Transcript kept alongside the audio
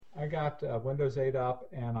got Windows 8 up,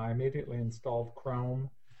 and I immediately installed Chrome.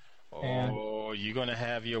 And Oh, you're going to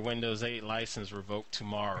have your Windows 8 license revoked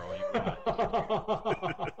tomorrow.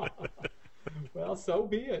 Well, so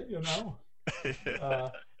be it, you know.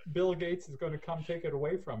 Bill Gates is going to come take it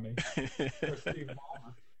away from me. Or Steve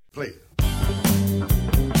Ballmer. Please.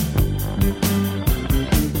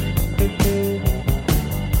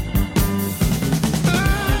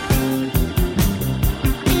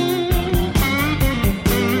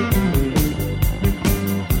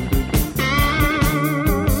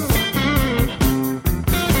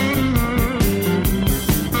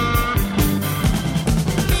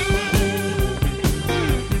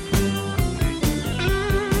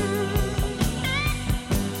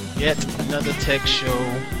 Yet another tech show,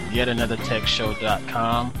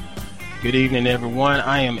 yetanothertechshow.com. Good evening, everyone.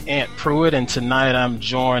 I am Ant Pruitt, and tonight I'm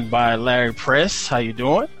joined by Larry Press. How you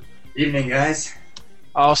doing? Evening, guys.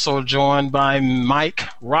 Also joined by Mike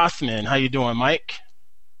Rothman. How you doing, Mike?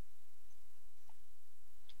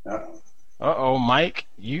 Uh-oh, Mike,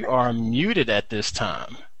 you are muted at this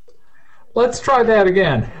time. Let's try that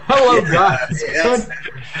again. Hello, guys. Yes.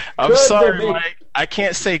 I'm sorry, Mike. I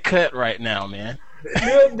can't say cut right now, man.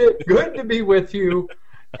 Good to be with you,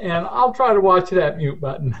 and I'll try to watch that mute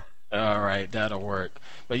button. All right, that'll work.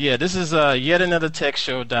 But yeah, this is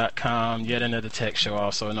yetanothertechshow.com, Yet Another Tech Show,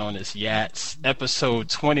 also known as YATS, episode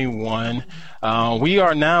 21. We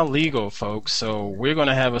are now legal, folks, so we're going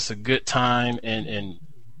to have us a good time, and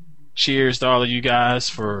cheers to all of you guys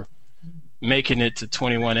for making it to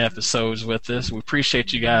 21 episodes with us. We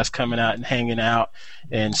appreciate you guys coming out and hanging out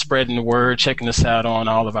and spreading the word, checking us out on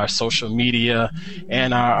all of our social media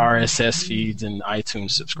and our RSS feeds and iTunes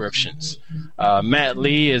subscriptions. Matt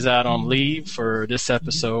Lee is out on leave for this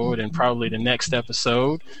episode and probably the next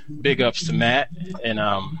episode. Big ups to Matt, and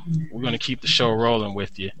we're going to keep the show rolling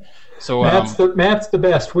with you. So Matt's the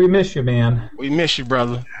best. We miss you, man. We miss you,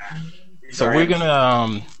 brother. So we're going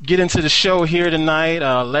to get into the show here tonight.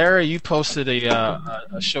 Larry, you posted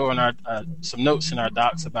a show in our some notes in our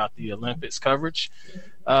docs about the Olympics coverage.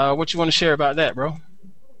 What you want to share about that, bro?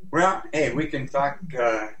 Well, hey, we can talk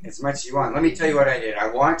as much as you want. Let me tell you what I did. I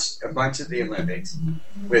watched a bunch of the Olympics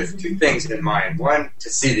with two things in mind. One, to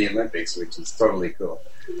see the Olympics, which is totally cool.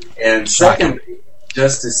 And second,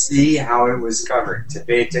 just to see how it was covered, to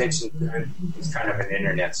pay attention to it. It was kind of an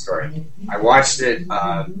internet story. I watched it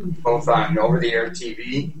both on over-the-air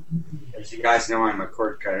TV. As you guys know, I'm a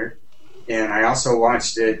cord cutter. And I also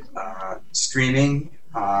watched it streaming.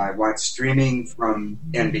 I watched streaming from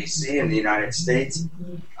NBC in the United States.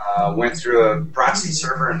 Went through a proxy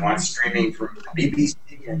server and watched streaming from BBC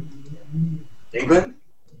in England.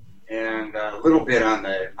 And a little bit on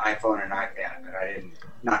the iPhone and iPad, but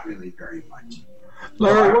not really very much.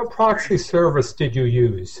 Larry, what proxy service did you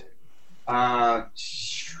use? I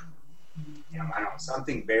don't know,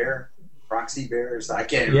 something Bear, Proxy Bears. I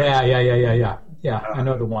can't remember. Yeah. I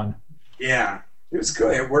know the one. Yeah, it was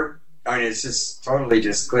good. It worked. I mean, it's just totally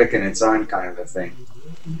just click and it's on kind of a thing.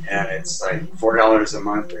 And it's like $4 a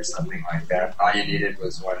month or something like that. All you needed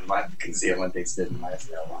was 1 month because the Olympics didn't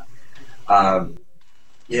last that long.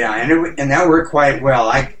 And that worked quite well.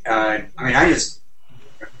 I just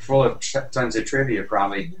full of tons of trivia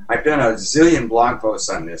probably. I've done a zillion blog posts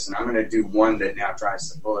on this, and I'm going to do one that now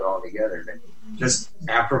tries to pull it all together. But just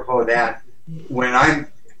apropos that, when I'm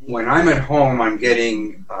at home, I'm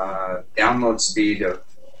getting download speed of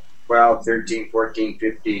 12, 13, 14,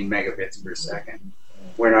 15 megabits per second.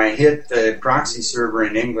 When I hit the proxy server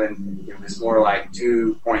in England, it was more like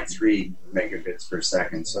 2.3 megabits per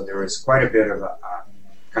second. So there was quite a bit of a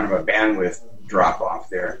kind of a bandwidth drop off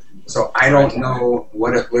there. So I don't know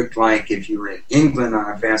what it looked like if you were in England on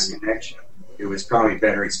a fast connection. It was probably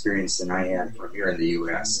better experience than I had from here in the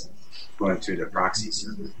U.S. going through the proxy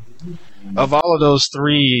server. Of all of those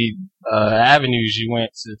three avenues you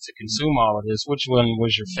went to consume all of this, which one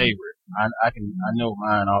was your favorite? I know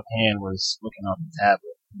mine offhand was looking off the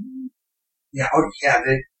tablet. Yeah,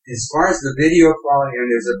 as far as the video quality, and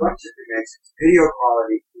there's a bunch of dimensions. Video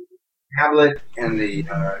quality, tablet and the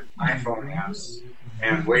iPhone apps,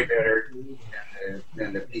 and way better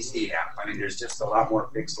than the PC app. I mean, there's just a lot more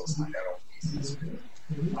pixels on that old PCs.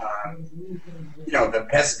 The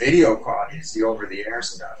best video quality is the over-the-air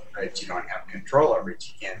stuff, but you don't have control over it.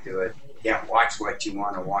 You can't do it. You can't watch what you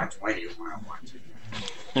want to watch when you want to watch it.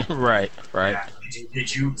 Right. Yeah.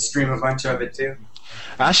 Did you stream a bunch of it too?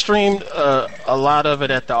 I streamed a lot of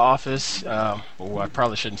it at the office. I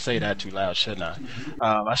probably shouldn't say that too loud, shouldn't I?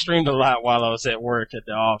 I streamed a lot while I was at work at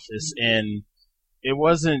the office, and it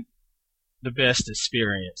wasn't the best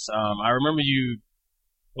experience. I remember you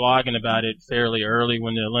blogging about it fairly early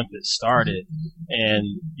when the Olympics started.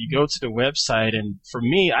 And you go to the website, and for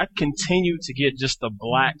me, I continued to get just a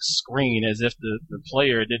black screen as if the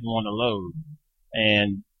player didn't want to load.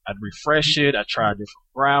 And I'd refresh it. I tried a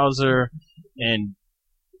different browser, and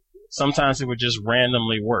sometimes it would just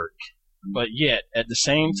randomly work. But yet, at the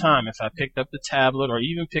same time, if I picked up the tablet or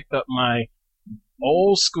even picked up my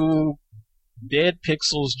old school Dead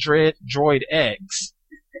Pixels Droid X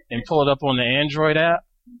and pull it up on the Android app,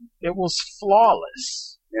 it was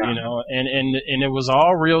flawless. Yeah. You know, and it was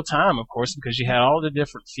all real time, of course, because you had all the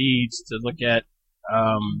different feeds to look at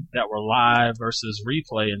that were live versus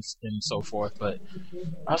replay and so forth. But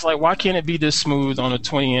I was like, why can't it be this smooth on a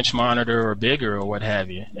 20-inch monitor or bigger or what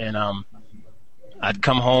have you? And I'd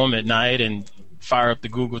come home at night and fire up the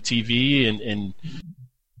Google TV and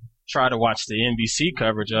try to watch the NBC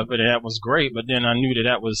coverage of it, and that was great. But then I knew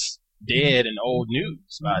that was dead and old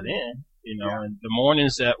news by then. You know, and the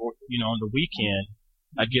mornings that were, you know, on the weekend,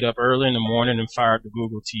 I'd get up early in the morning and fire up the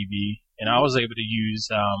Google TV, and I was able to use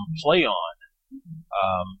PlayOn.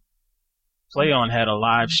 PlayOn had a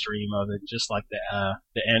live stream of it, just like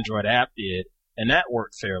the Android app did, and that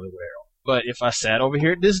worked fairly well. But if I sat over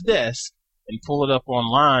here at this desk and pull it up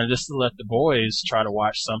online just to let the boys try to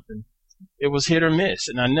watch something, it was hit or miss,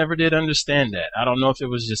 and I never did understand that. I don't know if it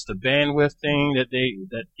was just a bandwidth thing that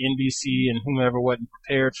NBC and whomever wasn't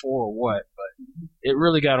prepared for or what, but it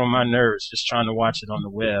really got on my nerves just trying to watch it on the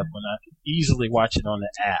web when I could easily watch it on the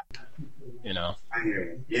app, you know. I hear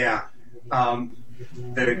you. Yeah.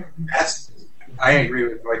 I agree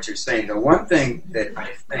with what you're saying. The one thing that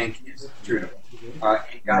I think is true,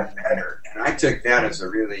 it got better, and I took that as a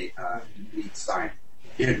really neat sign.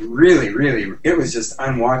 It it was just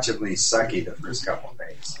unwatchably sucky the first couple of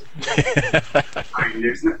days. I mean,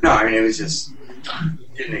 it was just,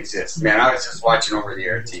 didn't exist. Man, I was just watching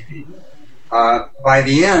over-the-air TV. By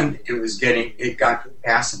the end, it got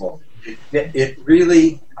passable. It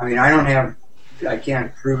really, I mean, I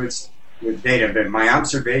can't prove it with data, but my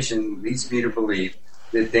observation leads me to believe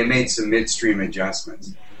that they made some midstream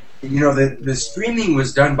adjustments. You know, the streaming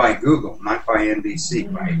was done by Google, not by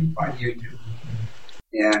NBC, by YouTube.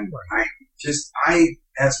 And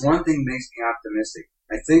that's one thing that makes me optimistic.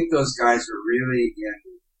 I think those guys were really in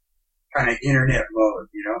kind of internet mode,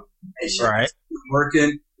 you know? Hey, right.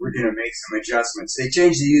 Working, we're going to make some adjustments. They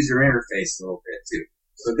changed the user interface a little bit too.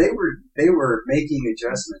 So they were making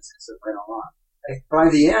adjustments as it went along. By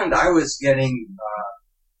the end, I was getting,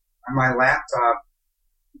 on my laptop,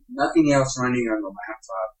 nothing else running on the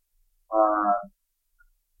laptop,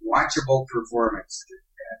 watchable performance.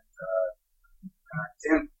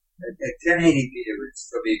 At 1080p, it would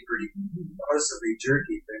still be pretty noticeably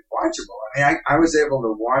jerky, but watchable. I mean, I was able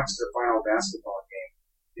to watch the final basketball game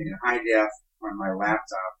in high def on my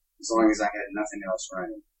laptop as long as I had nothing else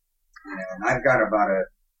running. And I've got about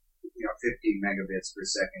 15 megabits per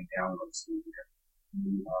second download speed here.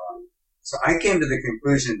 So I came to the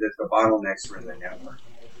conclusion that the bottlenecks were in the network.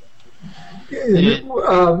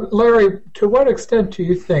 Larry, to what extent do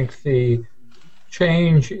you think the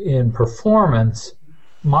change in performance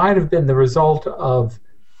might have been the result of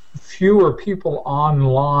fewer people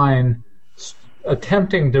online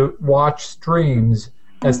attempting to watch streams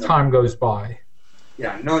as time goes by?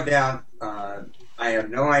 Yeah, no doubt. I have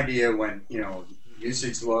no idea when,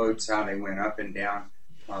 usage loads, how they went up and down.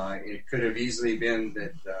 It could have easily been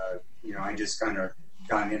that, I just kind of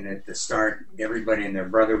got in at the start. Everybody and their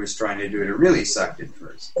brother was trying to do it. It really sucked at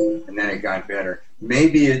first, and then it got better.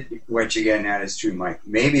 Maybe what you're getting at is true, Mike.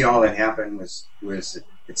 Maybe all that happened was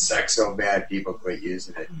it sucked so bad people quit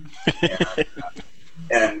using it,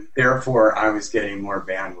 and therefore I was getting more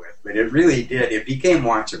bandwidth. But it really did. It became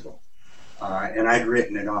watchable, and I'd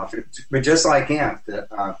written it off. But just like Ant,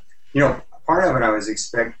 part of it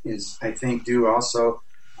I think due also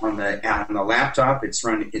on the laptop.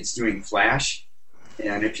 It's doing Flash.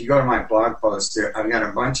 And if you go to my blog post there, I've got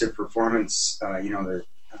a bunch of performance, the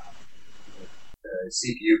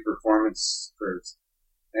CPU performance curves,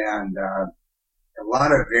 and a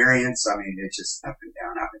lot of variance. I mean, it's just up and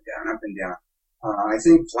down, up and down, up and down. I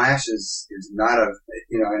think Flash is not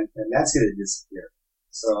and that's going to disappear.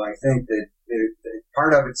 So I think that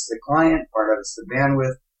part of it's the client, part of it's the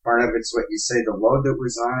bandwidth, part of it's what you say, the load that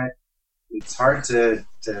was on it. It's hard to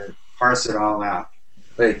parse it all out,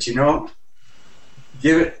 but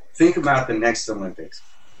think about the next Olympics.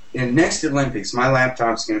 In next Olympics, my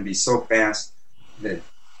laptop's going to be so fast that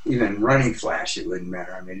even running Flash, it wouldn't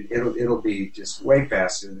matter. I mean, it'll be just way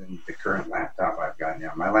faster than the current laptop I've got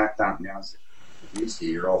now. My laptop now is at least a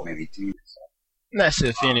year old, maybe 2 years old. That's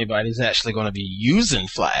if anybody's actually going to be using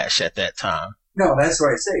Flash at that time. No, that's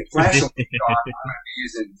what I say. Flash will be gone. I'm going to be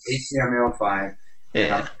using HTML5.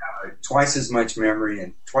 Yeah. Twice as much memory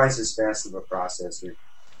and twice as fast of a processor.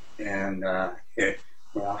 And,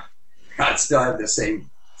 I'd still have the same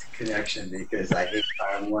connection because I hate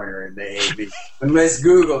Time Warner and they hate me. Unless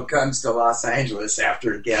Google comes to Los Angeles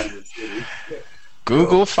after Kansas City.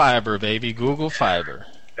 Google Fiber, baby. Google Fiber.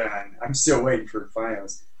 I'm still waiting for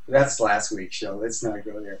Fios. That's last week's show. Let's not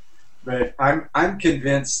go there. But I'm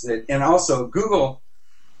convinced that, and also Google,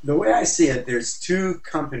 the way I see it, there's two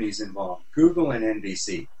companies involved, Google and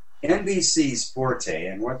NBC. NBC's forte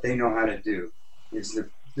and what they know how to do is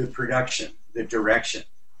the production, the direction,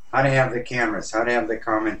 how to have the cameras, how to have the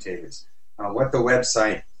commentators, what the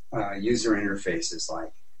website user interface is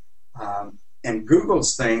like. And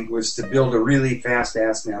Google's thing was to build a really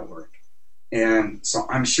fast-ass network. And so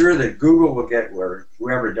I'm sure that Google will get, or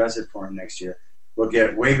whoever does it for them next year, will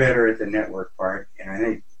get way better at the network part. And I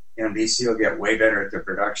think NBC will get way better at the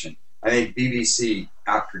production. I think BBC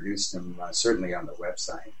outproduced them, certainly on the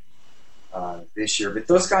website this year. But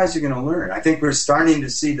those guys are going to learn. I think we're starting to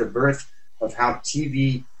see the birth of how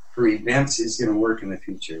TV for events is going to work in the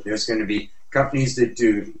future. There's going to be companies that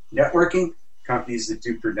do networking, companies that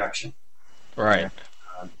do production. Right.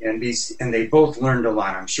 NBC, and they both learned a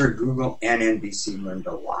lot. I'm sure Google and NBC learned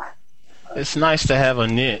a lot. It's nice to have a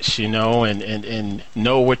niche, and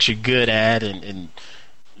know what you're good at and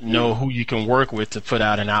know who you can work with to put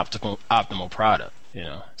out an optimal product,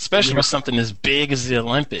 especially with something as big as the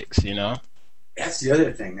Olympics, That's the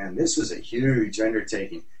other thing, man. This was a huge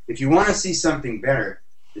undertaking. If you want to see something better,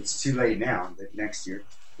 it's too late now, but next year,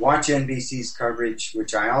 watch NBC's coverage,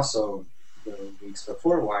 which I also, the weeks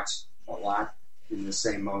before, watched a lot in the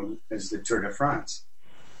same mode as the Tour de France,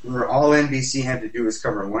 where all NBC had to do was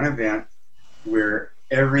cover one event, where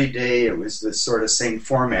every day it was the sort of same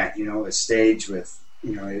format, a stage with,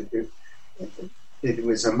 it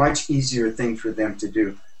was a much easier thing for them to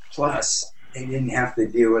do. Plus, they didn't have to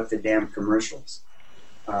deal with the damn commercials.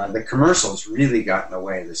 The commercials really got in the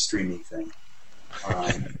way of the streaming thing.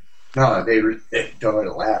 No, they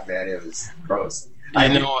don't laugh at it. It was gross.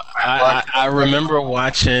 I remember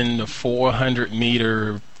watching the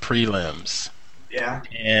 400-meter prelims. Yeah.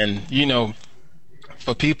 And,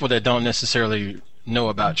 for people that don't necessarily know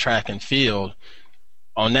about track and field,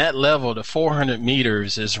 on that level, the 400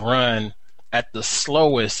 meters is run at the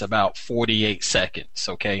slowest about 48 seconds,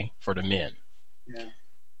 okay, for the men. Yeah.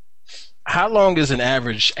 How long is an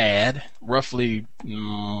average ad? Roughly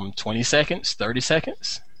 20 seconds, 30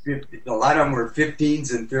 seconds? A lot of them were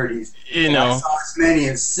 15s and 30s. I saw as many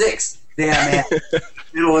as 6 damn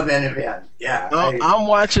middle of an event. Yeah. I'm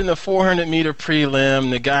watching the 400-meter prelim.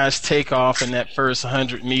 The guys take off in that first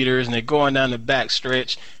 100 meters, and they're going down the back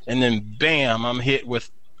stretch, and then bam, I'm hit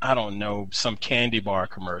with, I don't know, some candy bar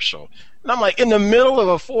commercial. And I'm like, in the middle of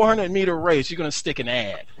a 400-meter race, you're going to stick an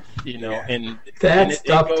ad, Yeah. And that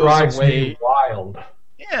stuff drives me wild.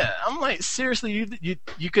 Yeah, I'm like, seriously,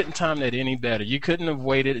 you couldn't time that any better. You couldn't have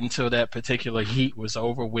waited until that particular heat was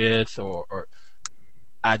over with, or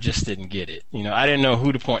I just didn't get it. I didn't know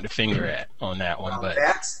who to point the finger at on that one. But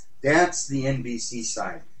that's the NBC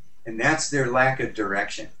side, and that's their lack of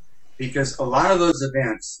direction. Because a lot of those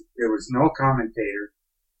events, there was no commentator,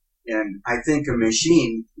 and I think a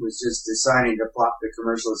machine was just deciding to plop the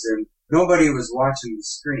commercials in. Nobody was watching the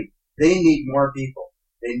screen. They need more people.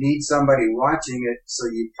 They need somebody watching it, so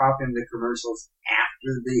you pop in the commercials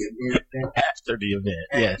after the event. After the event,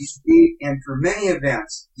 and yes. And for many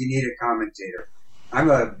events, you need a commentator.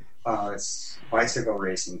 I'm a bicycle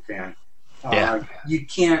racing fan. You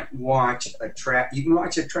can't watch a track. You can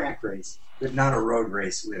watch a track race, but not a road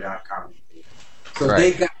race without commentator. So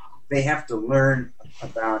right. they have to learn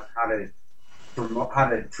about how to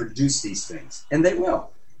produce these things, and they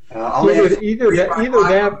will.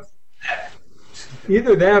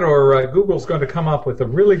 Either that or Google's going to come up with a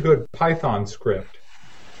really good Python script.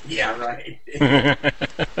 Yeah, right.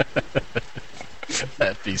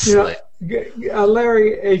 That'd be slick.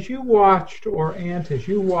 Larry, as you watched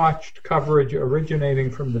coverage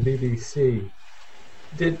originating from the BBC,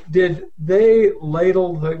 did they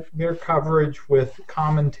ladle their coverage with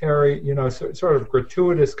commentary, sort of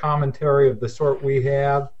gratuitous commentary of the sort we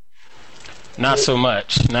have? Not so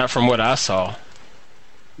much. Not from what I saw.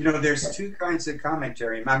 There's two kinds of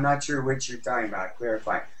commentary. I'm not sure which you're talking about.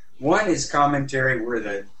 Clarify. One is commentary where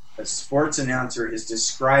the sports announcer is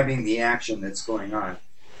describing the action that's going on.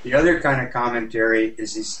 The other kind of commentary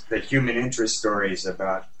is the human interest stories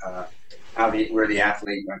about where the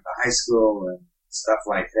athlete went to high school and stuff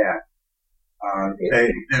like that.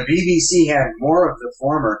 The BBC had more of the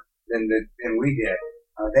former than we did.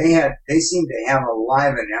 They seemed to have a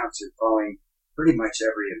live announcer calling pretty much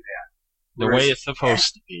every event. The way it's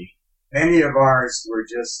supposed to be. Many of ours were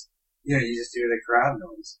just, you just do the crowd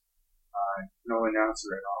noise. No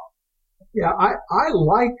announcer at all. Yeah, I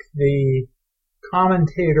like the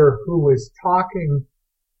commentator who was talking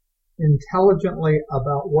intelligently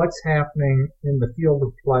about what's happening in the field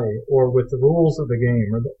of play or with the rules of the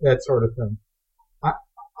game or that sort of thing.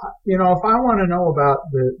 If I want to know about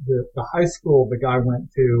the high school the guy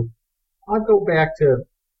went to, I'll go back to,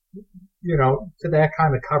 to that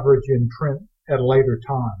kind of coverage in print at a later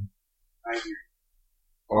time.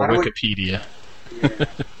 Or Wikipedia.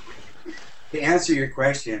 To answer your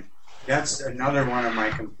question, that's another one of my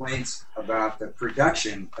complaints about the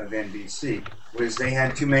production of NBC, was they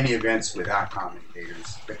had too many events without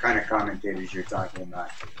commentators, the kind of commentators you're talking about.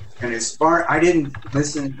 And I didn't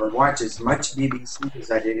listen or watch as much BBC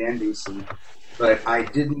as I did NBC, but I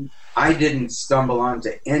didn't stumble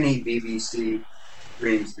onto any BBC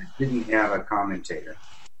streams that didn't have a commentator.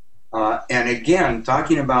 And again,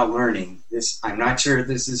 talking about learning, I'm not sure if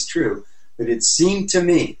this is true, but it seemed to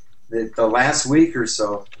me that the last week or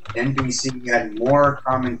so, NBC had more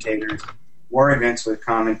commentators, more events with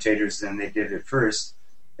commentators than they did at first.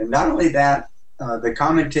 And not only that, the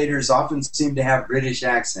commentators often seem to have British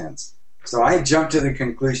accents. So I jumped to the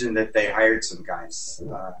conclusion that they hired some guys.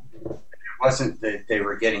 It wasn't that they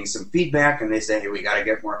were getting some feedback and they said, hey, we got to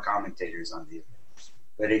get more commentators on the event.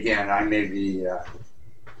 But again,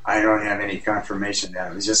 I don't have any confirmation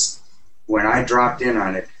that it was just when I dropped in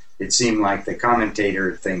on it, it seemed like the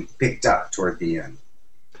commentator thing picked up toward the end.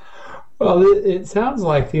 Well, it sounds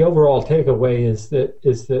like the overall takeaway is that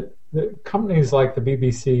the companies like the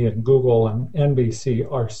BBC and Google and NBC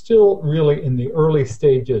are still really in the early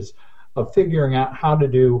stages of figuring out how to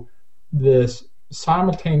do this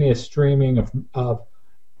simultaneous streaming of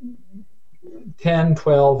 10,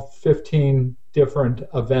 12, 15 different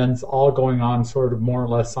events all going on sort of more or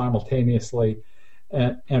less simultaneously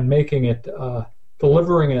and making it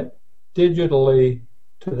delivering it digitally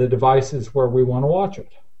to the devices where we want to watch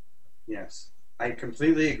it. Yes, I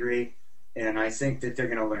completely agree, and I think that they're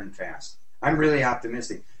going to learn fast. I'm really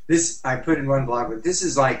optimistic. I put in one blog, but this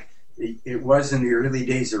is like it was in the early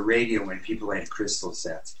days of radio when people had crystal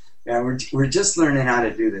sets. And we're just learning how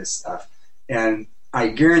to do this stuff. And I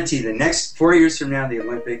guarantee the next 4 years from now, the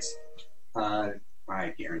Olympics, I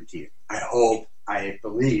guarantee it. I hope, I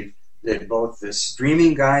believe that both the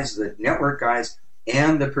streaming guys, the network guys,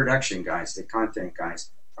 and the production guys, the content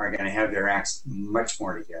guys, are going to have their acts much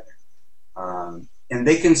more together. And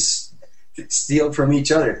they can steal from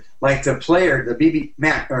each other. Like the player,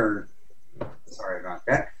 sorry about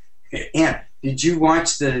that. Ant, did you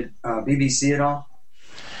watch the BBC at all?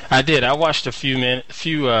 I did. I watched a few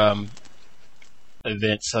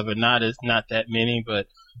events of it, not that many, but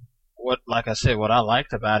what I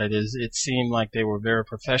liked about it is it seemed like they were very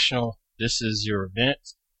professional. This is your event.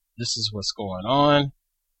 This is what's going on.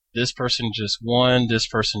 This person just won. This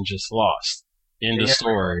person just lost. End of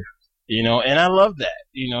story. And I love that.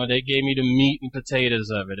 They gave me the meat and potatoes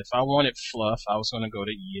of it. If I wanted fluff, I was going to go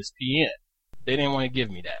to ESPN. They didn't want to give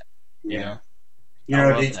me that.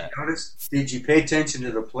 Did you pay attention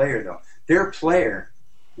to the player, though? Their player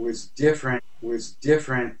was different than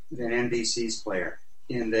NBC's player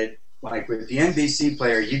in that, like with the NBC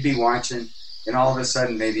player, you'd be watching and all of a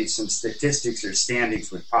sudden maybe some statistics or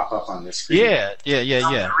standings would pop up on the screen. Yeah.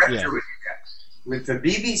 With the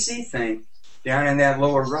BBC thing, down in that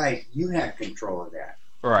lower right, you had control of that.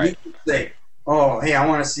 Right. You could say, oh, hey, I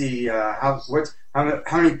want to see how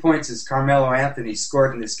many points has Carmelo Anthony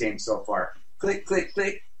scored in this game so far. Click, click,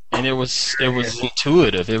 click. And it was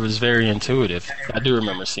intuitive. It was very intuitive. I do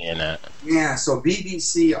remember seeing that. Yeah, so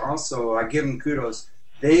BBC also, I give them kudos.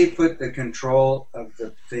 They put the control of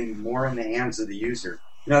the thing more in the hands of the user.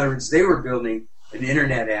 In other words, they were building an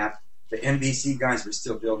internet app. The NBC guys were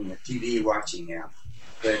still building a TV watching app.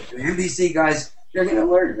 But the NBC guys, they're going to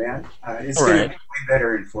learn, man. It's going to be way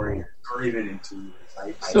better in 4 years, or even in 2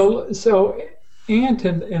 years. So, Ant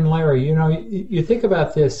and Larry, you think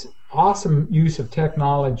about this awesome use of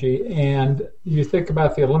technology, and you think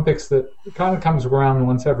about the Olympics that kind of comes around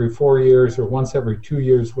once every 4 years or once every 2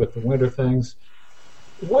 years with the winter things.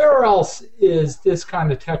 Where else is this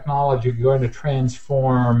kind of technology going to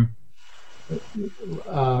transform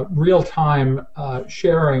real-time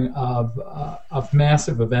sharing of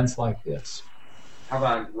massive events like this? How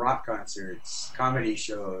about rock concerts, comedy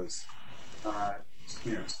shows,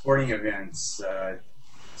 sporting events,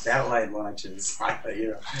 satellite launches? I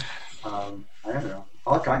don't know,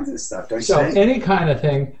 all kinds of stuff. Don't you think? Any kind of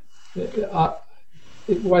thing.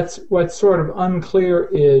 What's sort of unclear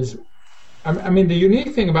is, I mean, the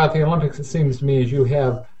unique thing about the Olympics, it seems to me, is you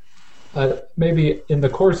have maybe in the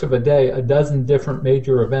course of a day, a dozen different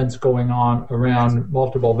major events going on around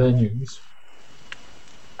multiple venues.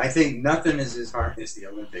 I think nothing is as hard as the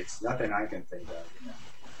Olympics. Nothing I can think of.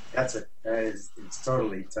 It's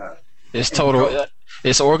totally tough.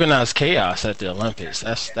 It's organized chaos at the Olympics.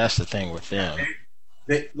 That's the thing with them.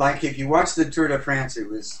 Like if you watch the Tour de France,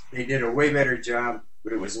 they did a way better job,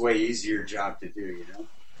 but it was a way easier job to do. You know.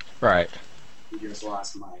 Right. You just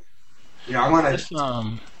lost Mike. You know, I want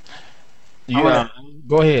to.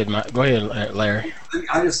 Go ahead, Larry.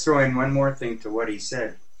 I'll just throw in one more thing to what he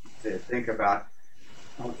said to think about.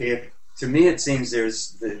 Okay, to me it seems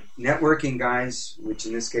there's the networking guys, which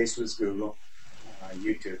in this case was Google,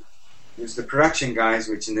 YouTube. There's the production guys,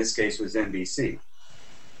 which in this case was NBC.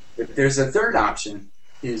 But there's a third option,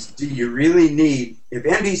 is do you really need, if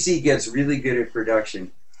NBC gets really good at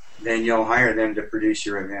production, then you'll hire them to produce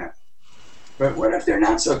your event. But what if they're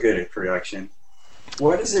not so good at production?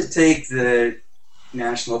 What does it take the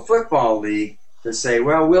National Football League to say,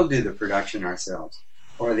 well, we'll do the production ourselves,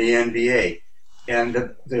 or the NBA? And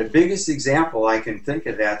the biggest example I can think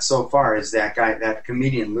of that so far is that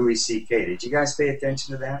comedian Louis C.K. Did you guys pay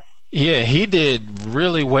attention to that? Yeah, he did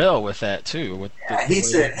really well with that too. He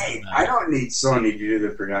said, hey, I don't need Sony to do the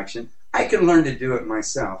production. I can learn to do it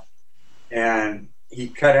myself. And he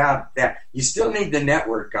cut out that. You still need the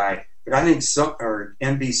network guy, but I think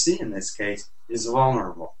NBC in this case is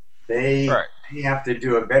vulnerable. They have to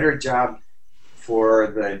do a better job for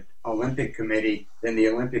the Olympic Committee than the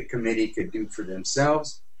Olympic Committee could do for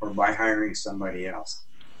themselves or by hiring somebody else.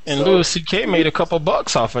 And so, Louis C.K. made a couple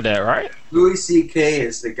bucks off of that, right? Louis C.K.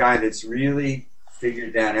 is the guy that's really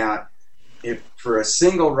figured that out. If for a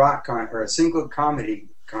single or a single comedy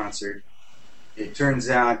concert, it turns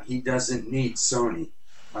out he doesn't need Sony.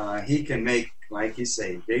 He can make, like you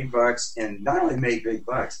say, big bucks, and not only make big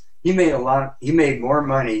bucks, he made more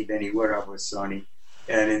money than he would have with Sony.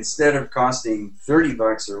 And instead of costing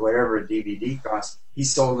 $30 or whatever a DVD costs, he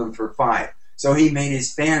sold them for $5. So he made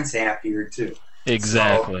his fans happier too.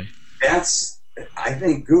 Exactly. So I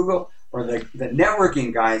think Google or the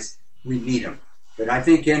networking guys, we need them. But I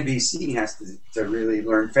think NBC has to really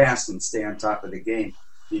learn fast and stay on top of the game,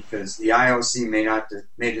 because the IOC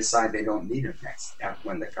may decide they don't need them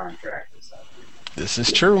when the contract is up. This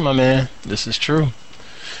is true, my man. This is true.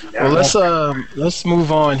 Well, let's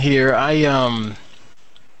move on here. I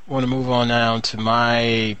want to move on now to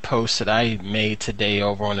my post that I made today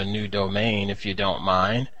over on a new domain, if you don't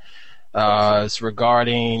mind. It's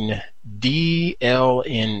regarding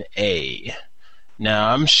DLNA. Now,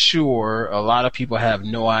 I'm sure a lot of people have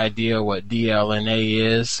no idea what DLNA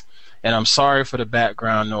is, and I'm sorry for the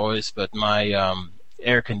background noise, but my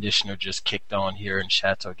air conditioner just kicked on here in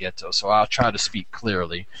Chateau Ghetto, so I'll try to speak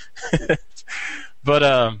clearly.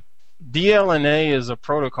 But DLNA is a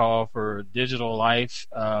protocol for Digital Life,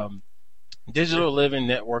 Digital Living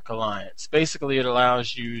Network Alliance. Basically, it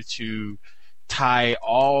allows you to tie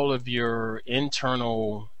all of your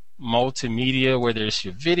internal multimedia, whether it's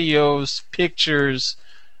your videos, pictures,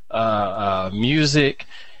 music,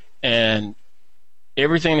 and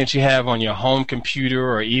everything that you have on your home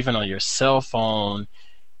computer or even on your cell phone,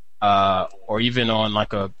 or even on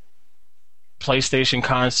like a PlayStation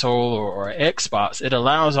console or Xbox. It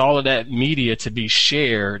allows all of that media to be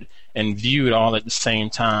shared and viewed all at the same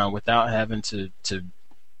time without having to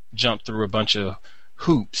jump through a bunch of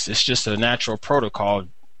hoops. It's just a natural protocol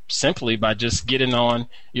simply by just getting on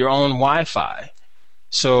your own Wi-Fi.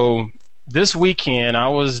 So this weekend I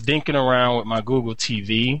was dinking around with my Google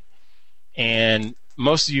TV, and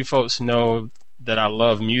most of you folks know that I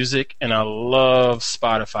love music and I love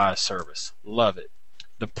Spotify service. Love it.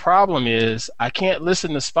 The problem is I can't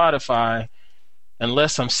listen to Spotify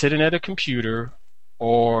unless I'm sitting at a computer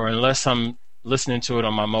or unless I'm listening to it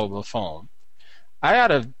on my mobile phone. I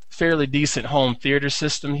got a fairly decent home theater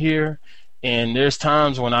system here, and there's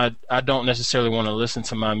times when I don't necessarily want to listen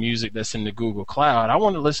to my music that's in the Google Cloud. I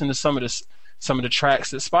want to listen to some of the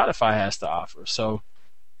tracks that Spotify has to offer. So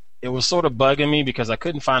it was sort of bugging me because I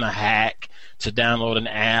couldn't find a hack to download an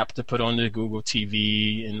app to put on the Google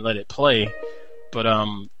TV and let it play. But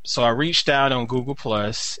so I reached out on Google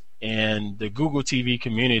Plus, and the Google TV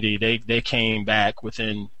community, they came back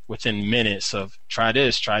within minutes of try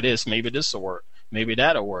this, maybe this will work, maybe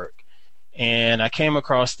that'll work. And I came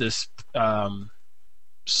across this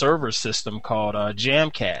server system called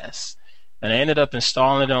Jamcast, and I ended up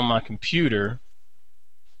installing it on my computer,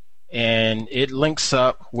 and it links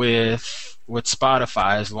up with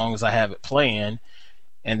Spotify as long as I have it playing.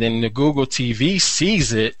 And then the Google TV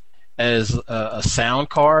sees it as a sound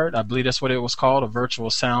card. I believe that's what it was called, a virtual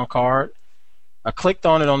sound card. I clicked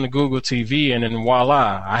on it on the Google TV, and then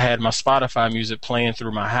voila, I had my Spotify music playing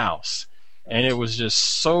through my house. And it was just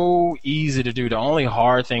so easy to do. The only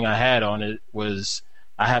hard thing I had on it was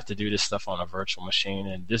I have to do this stuff on a virtual machine,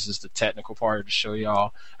 and this is the technical part to show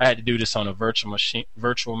y'all. I had to do this on a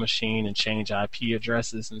virtual machine and change IP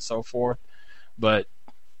addresses and so forth. But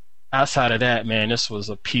outside of that, man, this was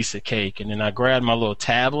a piece of cake. And then I grabbed my little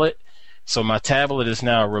tablet. So my tablet is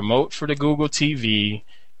now a remote for the Google TV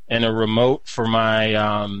and a remote for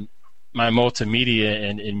my my multimedia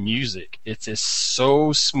and music. It's just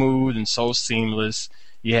so smooth and so seamless.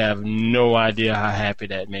 You have no idea how happy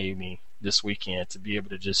that made me this weekend to be able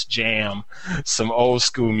to just jam some old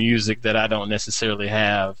school music that I don't necessarily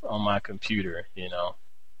have on my computer, you know.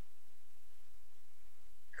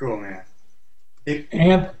 Cool, man.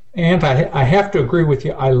 And I have to agree with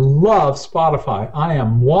you. I love Spotify. I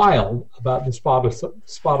am wild about the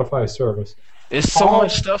Spotify service. There's so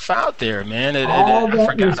much stuff out there, man. I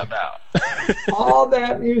forgot about. All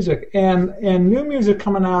that music and new music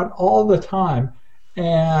coming out all the time,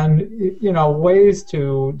 and ways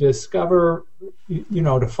to discover,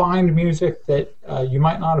 to find music that you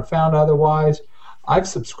might not have found otherwise. I've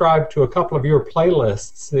subscribed to a couple of your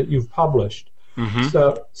playlists that you've published,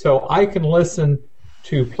 so I can listen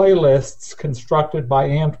to playlists constructed by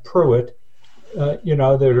Ant Pruitt.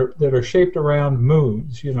 That are shaped around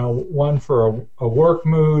moods, one for a work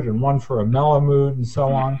mood and one for a mellow mood and so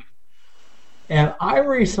on. And I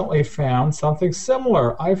recently found something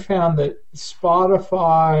similar. I found that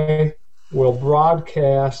Spotify will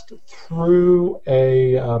broadcast through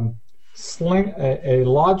a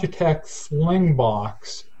Logitech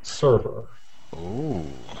Slingbox server. Ooh.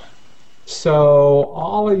 So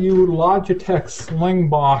all of you Logitech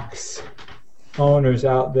Slingbox owners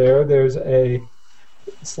out there, there's a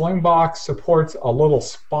Slingbox supports a little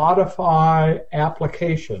Spotify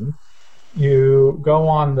application. You go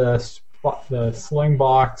on the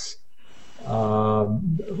Slingbox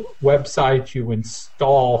website, you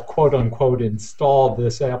install, quote unquote, install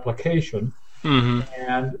this application,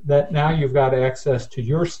 and that now you've got access to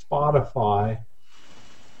your Spotify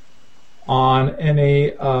on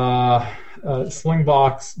any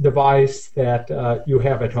Slingbox device that you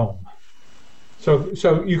have at home.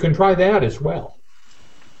 So you can try that as well.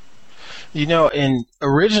 And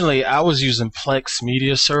originally I was using Plex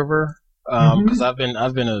Media Server because I've been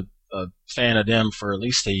a fan of them for at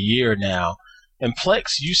least a year now. And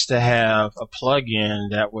Plex used to have a plugin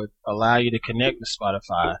that would allow you to connect to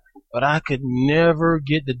Spotify, but I could never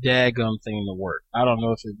get the daggum thing to work. I don't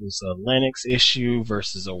know if it was a Linux issue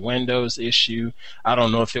versus a Windows issue. I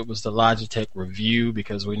don't know if it was the Logitech Review,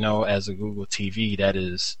 because we know as a Google TV that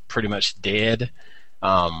is pretty much dead.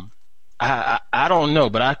 I don't know,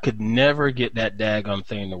 but I could never get that daggum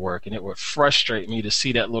thing to work, and it would frustrate me to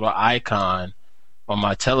see that little icon on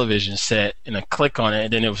my television set and I click on it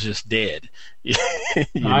and then it was just dead.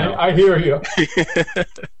 I hear you.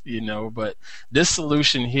 But this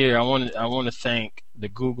solution here, I want to thank the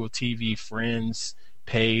Google TV Friends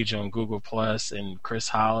page on Google Plus and Chris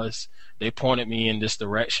Hollis. They pointed me in this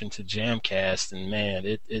direction to Jamcast, and man,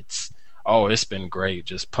 it's been great,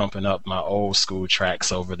 just pumping up my old school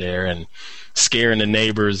tracks over there and scaring the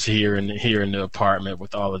neighbors here in the apartment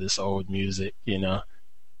with all of this old music,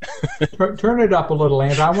 Turn it up a little,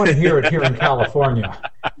 Ant. I want to hear it here in California.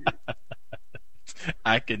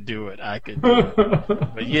 I could do it.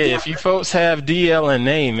 But yeah, if you folks have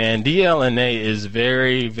DLNA, man, DLNA is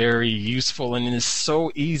very, very useful and it's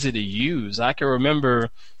so easy to use. I can remember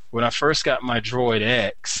when I first got my Droid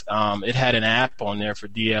X, it had an app on there for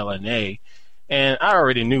DLNA, and I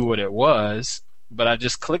already knew what it was, but I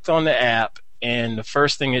just clicked on the app, and the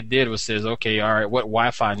first thing it did was says, okay, all right, what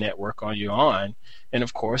Wi-Fi network are you on? And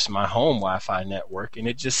of course, my home Wi-Fi network, and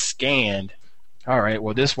it just scanned. All right,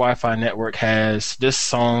 well, this Wi-Fi network has this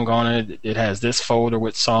song on it. It has this folder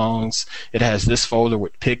with songs. It has this folder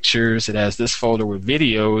with pictures. It has this folder with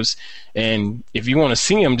videos. And if you want to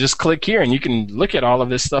see them, just click here, and you can look at all of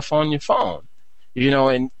this stuff on your phone.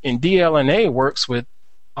 And DLNA works with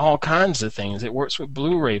all kinds of things. It works with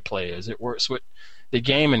Blu-ray players. It works with the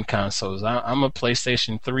gaming consoles. I'm a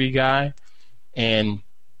PlayStation 3 guy, and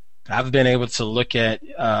I've been able to look at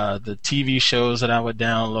the TV shows that I would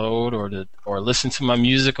download or listen to my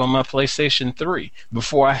music on my PlayStation 3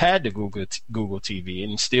 before I had the Google TV,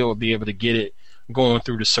 and still be able to get it going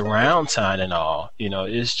through the surround sound and all.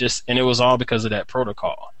 It's just, and it was all because of that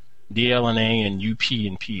protocol. DLNA and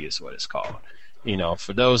UPnP is what it's called.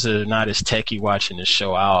 For those that are not as techie watching this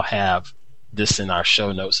show, I'll have this in our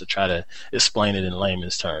show notes to try to explain it in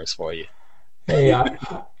layman's terms for you. Hey,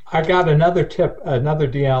 I got another tip, another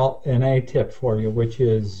DLNA tip for you, which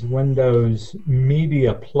is Windows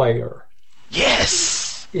Media Player.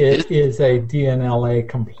 Yes! It is a DLNA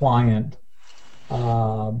compliant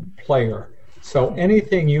player. So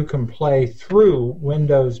anything you can play through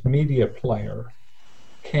Windows Media Player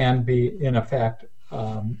can be, in effect,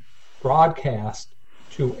 broadcast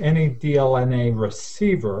to any DLNA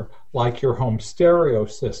receiver, like your home stereo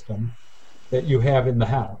system, that you have in the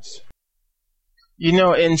house. You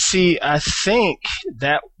know, and see, I think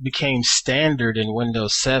that became standard in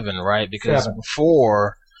Windows 7, right? Because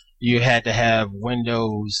before, you had to have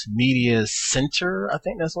Windows Media Center, I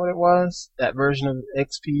think that's what it was, that version of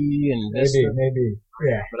XP and Vista. Maybe,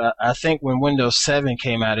 yeah. But I think when Windows 7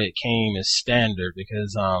 came out, it came as standard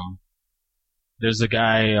because there's a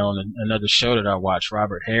guy on another show that I watched,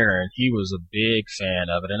 Robert Hare, and he was a big fan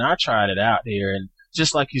of it. And I tried it out here, and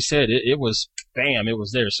just like you said, it was, bam, it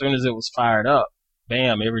was there. As soon as it was fired up,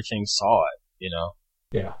 bam, everything saw it, you know?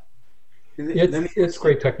 Yeah. It's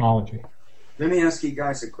great technology. Let me ask you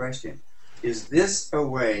guys a question. Is this a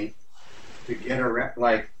way to get around,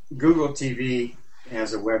 like Google TV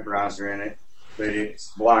has a web browser in it, but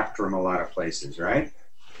it's blocked from a lot of places, right?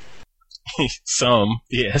 Some,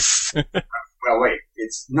 yes. Well, wait,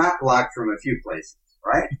 it's not blocked from a few places,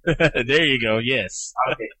 right? There you go, yes.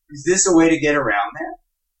 Okay. Is this a way to get around that?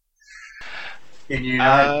 Can you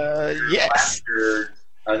not yes. your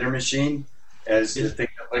other machine as the thing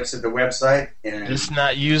that looks at the website? And it's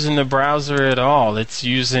not using the browser at all. It's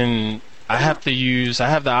using, I have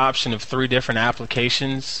the option of 3 different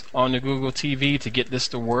applications on the Google TV to get this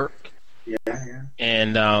to work. Yeah.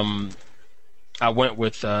 And I went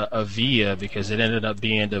with Avia because it ended up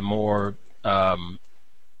being the more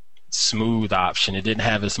smooth option. It didn't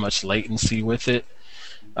have as much latency with it.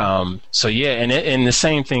 So yeah, and the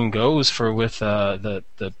same thing goes with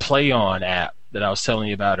the Play On app that I was telling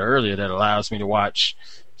you about earlier that allows me to watch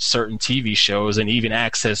certain TV shows and even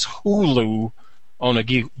access Hulu on a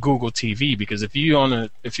Google TV, because if you're on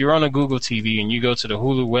a Google TV and you go to the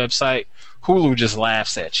Hulu website, Hulu just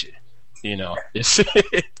laughs at you. You know,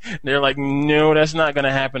 they're like, no, that's not going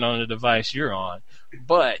to happen on the device you're on.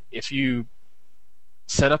 But if you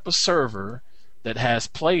set up a server that has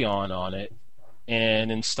Play On it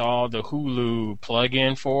and install the Hulu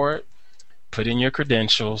plugin for it, put in your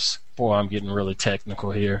credentials. Boy, I'm getting really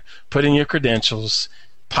technical here. Put in your credentials,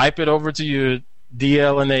 pipe it over to your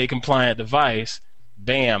DLNA compliant device.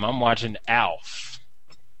 Bam, I'm watching Alf.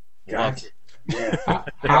 Gotcha. Yeah.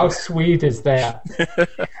 How sweet is that?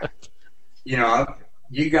 You know,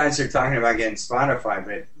 you guys are talking about getting Spotify,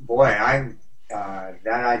 but boy, that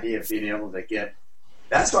idea of being able to get,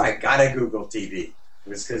 that's why I got a Google TV. It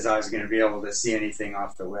was because I was going to be able to see anything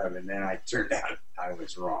off the web, and then I turned out I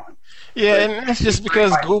was wrong. Yeah, and that's just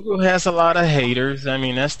because Google has a lot of haters. I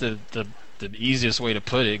mean, that's the easiest way to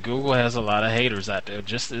put it. Google has a lot of haters out there,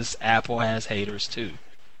 just as Apple has haters too.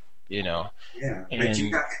 You know. Yeah, but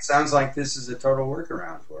it sounds like this is a total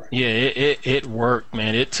workaround for it. Yeah, it worked,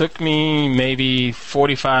 man. It took me maybe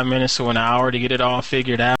 45 minutes to an hour to get it all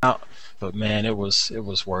figured out. But man, it was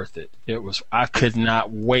worth it. I could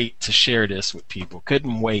not wait to share this with people.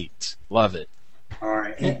 Couldn't wait. Love it. All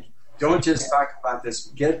right. And don't just talk about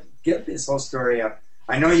this. Get this whole story up.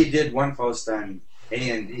 I know you did one post on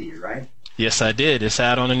A&D, right? Yes, I did. It's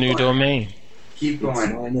out on a new domain. Keep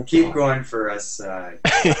going. Keep going for us.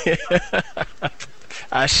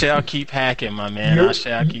 I shall keep hacking, my man. I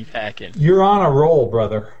shall keep hacking. You're on a roll,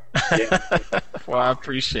 brother. Yeah. Well, I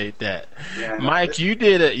appreciate that. Yeah, Mike, you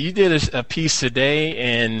did a piece today,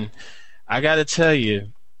 and I got to tell you,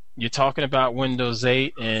 you're talking about Windows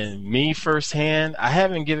 8, and me firsthand, I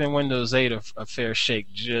haven't given Windows 8 a fair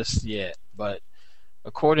shake just yet, but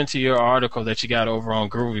according to your article that you got over on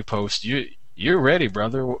Groovy Post, you're ready,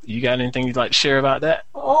 brother. You got anything you'd like to share about that?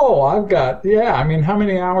 Oh, I've got, yeah. I mean, how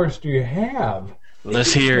many hours do you have?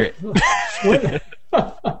 Let's hear it.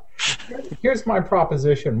 Here's my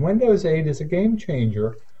proposition. Windows 8 is a game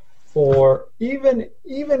changer for even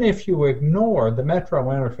if you ignore the Metro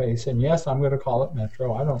interface, and yes, I'm going to call it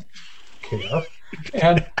Metro. I don't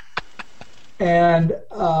care. And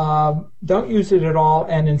don't use it at all,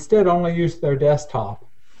 and instead only use their desktop,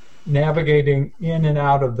 navigating in and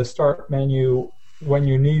out of the start menu when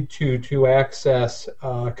you need to access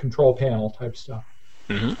control panel type stuff.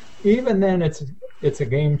 Mm-hmm. Even then, it's a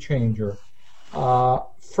game changer.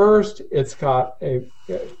 First, it's got a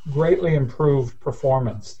greatly improved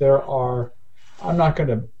performance. I'm not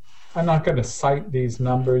going to cite these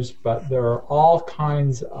numbers, but there are all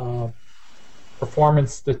kinds of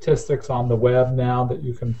performance statistics on the web now that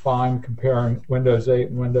you can find comparing Windows 8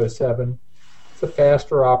 and Windows 7. It's a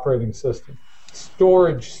faster operating system.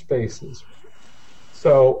 storage spaces.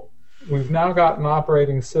 So we've now got an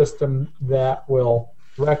operating system that will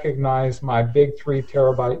recognize my big 3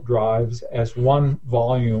 terabyte drives as one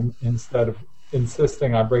volume instead of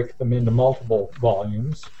insisting I break them into multiple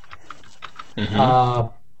volumes. Mm-hmm.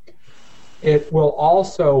 It will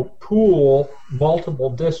also pool multiple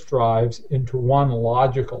disk drives into one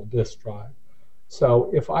logical disk drive. So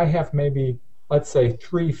if I have maybe, let's say,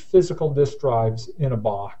 3 physical disk drives in a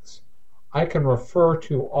box, I can refer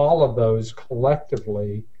to all of those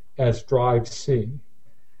collectively as drive C.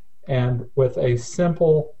 And with a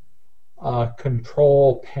simple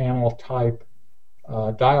control panel type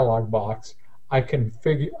dialog box, I can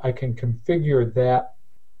configure that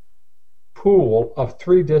pool of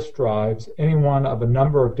 3 disk drives, any one of a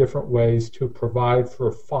number of different ways to provide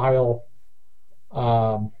for file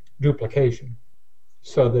duplication,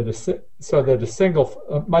 so that a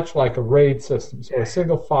single, much like a RAID system, so a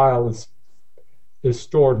single file is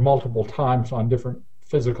stored multiple times on different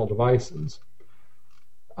physical devices.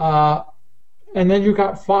 And then you've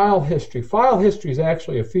got file history. File history is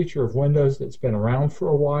actually a feature of Windows that's been around for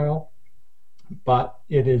a while, but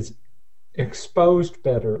it is exposed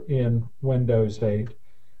better in Windows 8,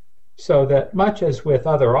 so that much as with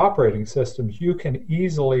other operating systems, you can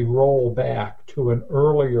easily roll back to an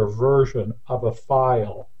earlier version of a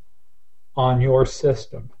file on your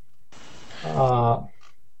system. What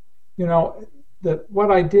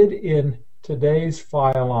I did in today's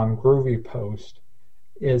file on GroovyPost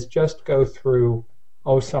is just go through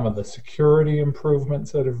some of the security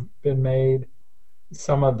improvements that have been made,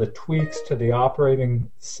 some of the tweaks to the operating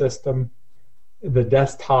system, the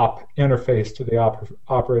desktop interface to the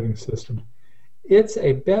operating system. It's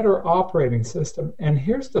a better operating system, and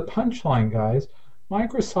here's the punchline, guys.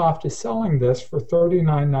 Microsoft is selling this for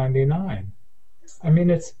 $39.99. I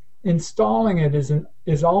mean, installing it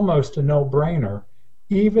is almost a no-brainer,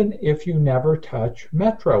 even if you never touch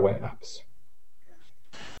Metro apps.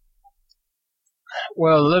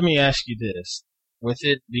 Well, let me ask you this. With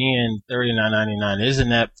it being $39.99, isn't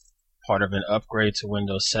that part of an upgrade to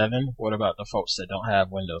Windows 7? What about the folks that don't have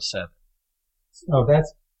Windows 7? No,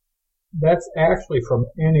 that's actually from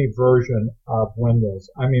any version of Windows.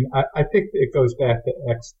 I mean, I think it goes back to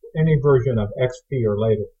any version of XP or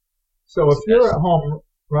later. So if you're at home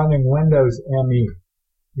running Windows ME,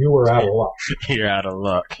 you were out of luck. You're out of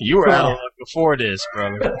luck. You were out of luck before this,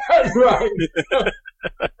 brother. That's right.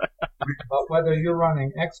 But whether you're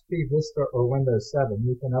running XP, Vista, or Windows 7,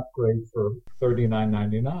 you can upgrade for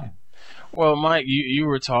 $39.99. Well, Mike, you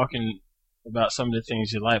were talking about some of the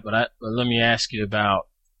things you like, but let me ask you about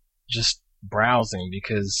just browsing,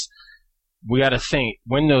 because we got to think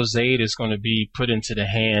Windows 8 is going to be put into the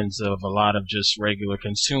hands of a lot of just regular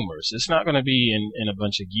consumers. It's not going to be in a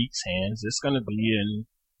bunch of geeks' hands. It's going to be in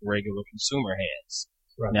regular consumer hands.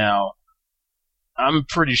 Right. Now, I'm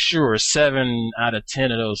pretty sure 7 out of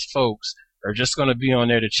 10 of those folks are just going to be on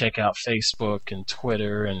there to check out Facebook and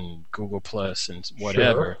Twitter and Google Plus and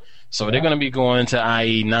whatever. Sure. So they're going to be going to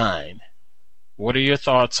IE9. What are your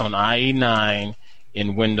thoughts on IE9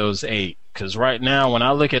 in Windows 8? Because right now, when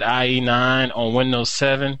I look at IE9 on Windows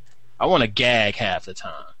 7, I want to gag half the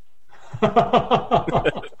time.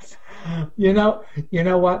 You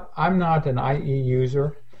know what? I'm not an IE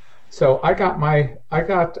user, so I got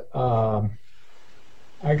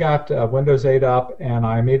Windows 8 up, and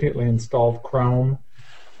I immediately installed Chrome.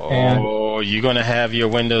 Oh, you're going to have your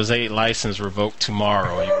Windows 8 license revoked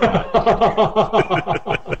tomorrow.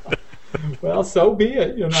 Well, so be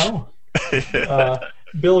it,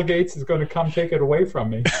 Bill Gates is going to come take it away from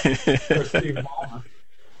me. Or Steve Ballmer.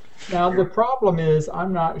 Now, the problem is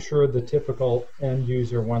I'm not sure the typical end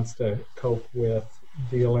user wants to cope with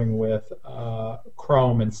dealing with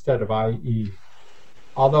Chrome instead of IE.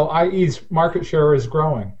 Although IE's market share is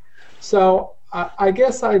growing. So I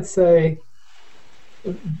guess I'd say,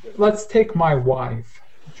 let's take my wife,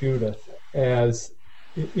 Judith, as,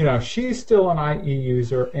 she's still an IE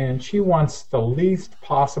user, and she wants the least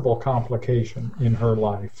possible complication in her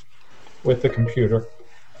life with the computer.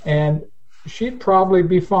 And she'd probably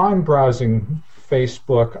be fine browsing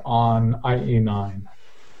Facebook on IE9.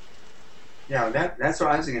 Yeah, that's what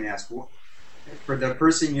I was going to ask. For the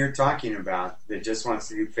person you're talking about that just wants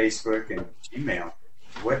to do Facebook and Gmail,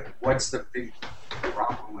 what's the big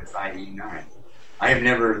problem with IE9? I have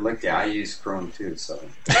never looked at it. I use Chrome too, so.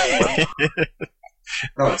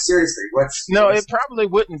 No, seriously, it probably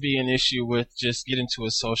wouldn't be an issue with just getting to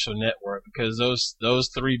a social network, because those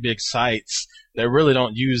 3 big sites, they really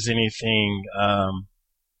don't use anything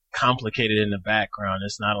complicated in the background.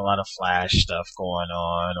 There's not a lot of Flash stuff going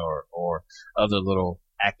on or other little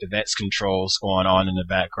ActiveX controls going on in the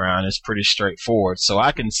background. It's pretty straightforward. So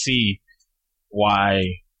I can see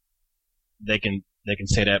why they can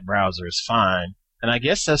say that browser is fine. And I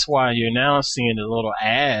guess that's why you're now seeing the little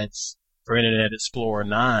ads for Internet Explorer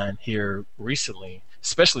 9 here recently,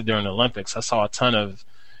 especially during the Olympics. I saw a ton of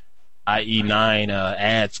IE9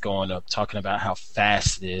 ads going up talking about how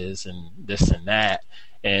fast it is and this and that.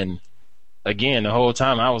 And again, the whole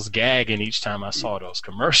time I was gagging each time I saw those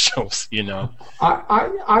commercials, you know.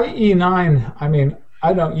 IE9, I mean,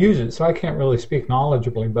 I don't use it, so I can't really speak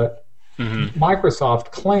knowledgeably, but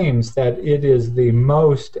Microsoft claims that it is the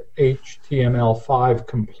most HTML5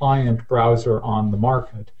 compliant browser on the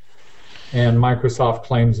market, and Microsoft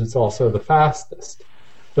claims it's also the fastest.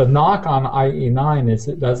 The knock on IE9 is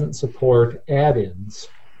it doesn't support add-ins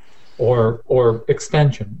or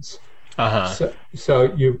extensions.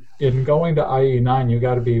 So you, in going to IE9, you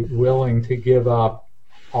got to be willing to give up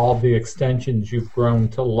all the extensions you've grown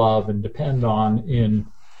to love and depend on in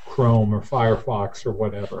Chrome or Firefox or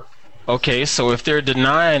whatever. Okay, so if they're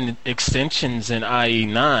denying extensions in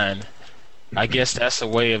IE9, I guess that's a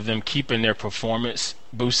way of them keeping their performance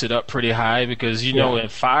boosted up pretty high, because you know in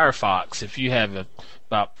Firefox, if you have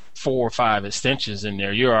about 4 or 5 extensions in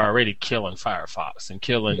there, you're already killing Firefox and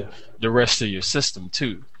killing the rest of your system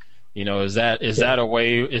too. You know, is that a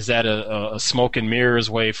way? Is that a smoke and mirrors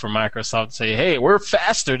way for Microsoft to say, hey, we're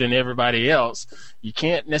faster than everybody else. You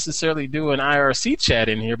can't necessarily do an IRC chat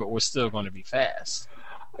in here, but we're still going to be fast.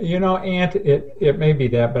 You know, Ant, it may be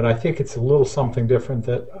that, but I think it's a little something different,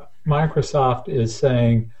 that Microsoft is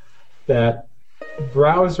saying that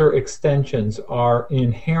browser extensions are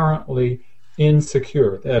inherently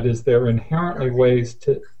insecure. That is, they're inherently ways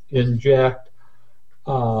to inject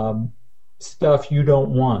stuff you don't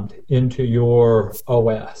want into your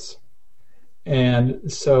OS.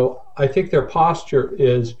 And so I think their posture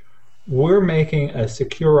is, we're making a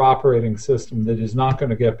secure operating system that is not going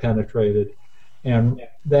to get penetrated, and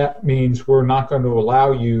that means we're not going to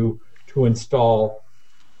allow you to install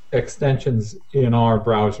extensions in our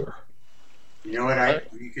browser. You know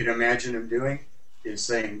what you could imagine them doing is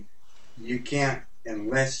saying, you can't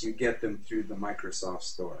unless you get them through the Microsoft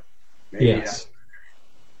Store. Maybe yes.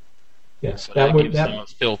 So that gives them a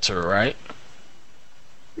filter, right?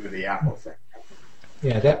 Through the Apple thing.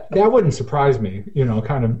 Yeah, that wouldn't surprise me. You know,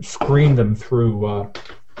 kind of screen them through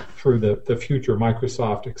the future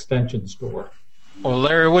Microsoft Extension Store. Well,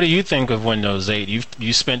 Larry, what do you think of Windows 8?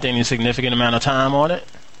 You spent any significant amount of time on it?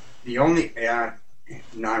 The only,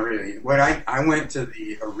 not really. I went to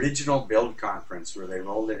the original build conference where they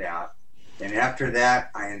rolled it out, and after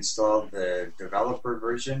that, I installed the developer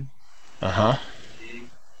version.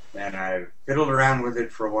 And I fiddled around with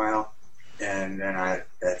it for a while, and then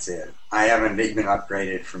that's it. I haven't even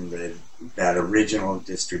upgraded from that original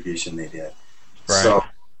distribution they did. Right. So,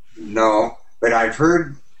 no, but I've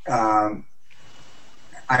heard the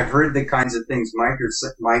kinds of things Mike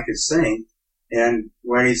is saying, and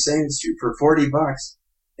what he's saying is true for $40.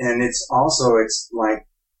 And it's like,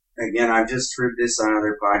 again, I've just heard this on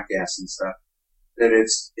other podcasts and stuff, that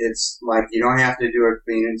it's like you don't have to do a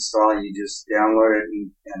clean install, you just download it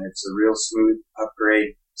and it's a real smooth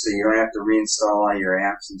upgrade, so you don't have to reinstall all your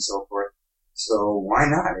apps and so forth. So why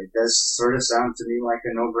not? It does sort of sound to me like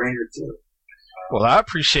a no-brainer too. Well, I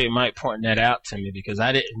appreciate Mike pointing that out to me, because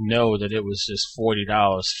I didn't know that it was just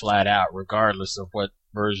 $40 flat out, regardless of what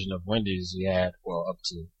version of Windows you had. Well, up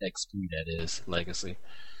to XP, that is, Legacy.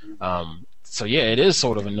 So yeah, it is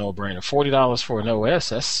sort of a no-brainer. $40 for an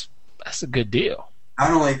OS, that's a good deal.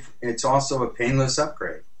 Not only, it's also a painless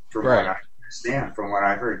upgrade, from what I understand, from what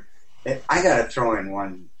I've heard. I got to throw in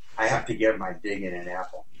one. I have to get my dig in an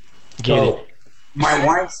Apple. Get it. My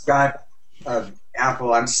wife's got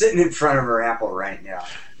Apple. I'm sitting in front of her Apple right now,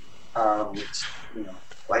 which, you know,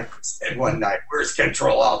 like I said one night, where's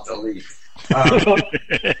Control-Alt-Delete?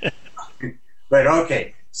 But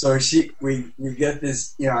okay, so we get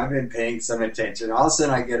this, you know, I've been paying some attention. All of a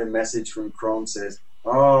sudden I get a message from Chrome says,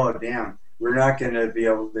 oh, damn, we're not going to be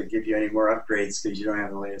able to give you any more upgrades because you don't have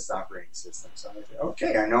the latest operating system. So I said,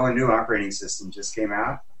 okay, I know a new operating system just came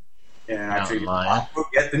out, and I figured, I'll go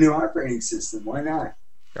get the new operating system. Why not?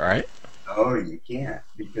 All right. Oh, you can't,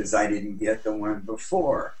 because I didn't get the one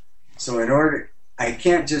before. So I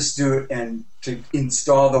can't just do it, and to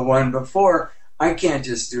install the one before, I can't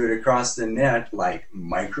just do it across the net like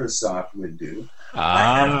Microsoft would do.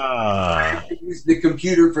 I have to use the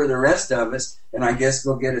computer for the rest of us, and I guess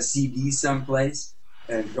go get a CD someplace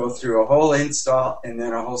and go through a whole install and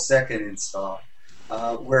then a whole second install.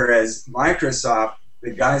 Whereas Microsoft,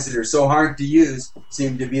 the guys that are so hard to use,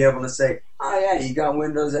 seem to be able to say, oh yeah, you got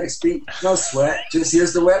Windows XP? No sweat. Just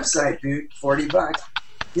here's the website, dude. $40.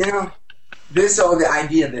 You know, the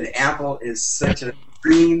idea that Apple is such a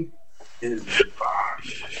dream is.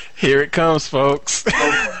 Here it comes, folks.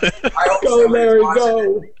 I hope Go, Larry,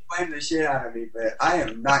 go. Blame the shit out of me, but I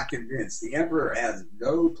am not convinced. The Emperor has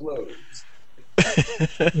no clothes.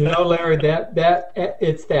 You know, Larry,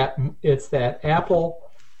 it's that Apple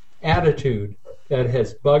attitude that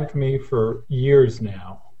has bugged me for years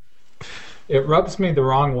now. It rubs me the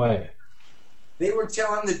wrong way. They were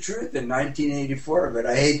telling the truth in 1984, but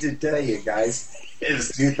I hate to tell you guys,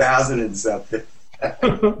 it's 2000 and something.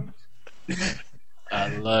 I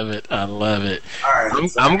love it. I love it. All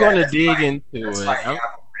right, I'm going to dig into that's it. My Apple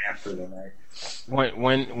rant for the night.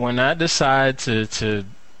 When I decide to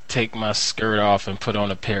take my skirt off and put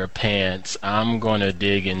on a pair of pants, I'm going to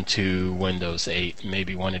dig into Windows 8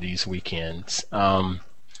 maybe one of these weekends. All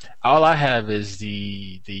I have is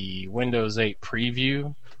the Windows 8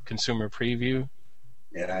 preview, consumer preview,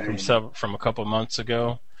 from a couple months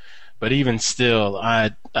ago. But even still,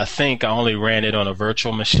 I think I only ran it on a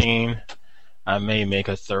virtual machine. I may make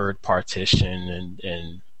a third partition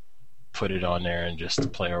and put it on there and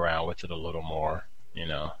just play around with it a little more, you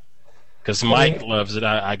know. Because Mike loves it.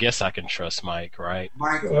 I guess I can trust Mike, right?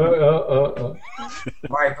 Mike,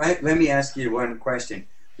 Mike, let me ask you one question.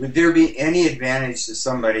 Would there be any advantage to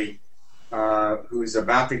somebody who's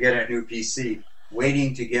about to get a new PC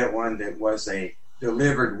waiting to get one that was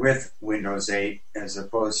delivered with Windows 8 as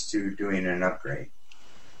opposed to doing an upgrade?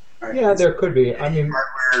 Yeah, there could be. I mean,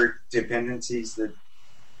 hardware dependencies that,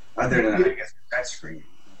 other than I guess the touchscreen.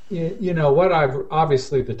 You know what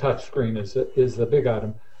obviously the touchscreen is the big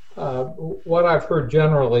item. What I've heard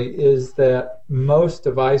generally is that most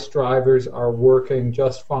device drivers are working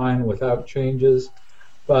just fine without changes,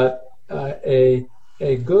 but a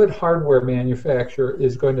good hardware manufacturer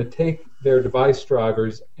is going to take their device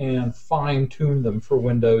drivers and fine-tune them for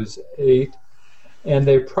Windows 8, and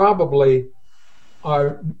they probably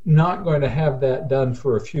are not going to have that done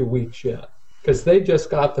for a few weeks yet, because they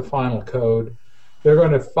just got the final code. They're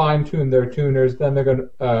going to fine-tune their tuners, then they're going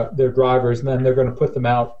to their drivers, and then they're going to put them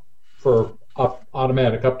out for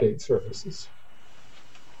automatic update services.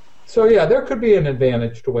 So yeah, there could be an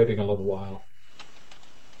advantage to waiting a little while.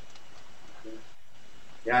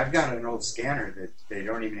 Yeah, I've got an old scanner that they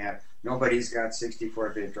don't even have. Nobody's got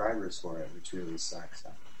 64-bit drivers for it, which really sucks.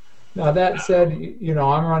 Now that said, you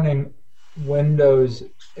know, I'm running Windows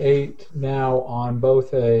 8 now on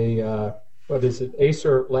both a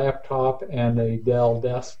Acer laptop and a Dell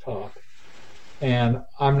desktop, and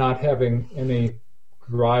I'm not having any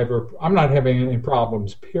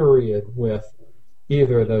problems, period, with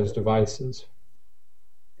either of those devices.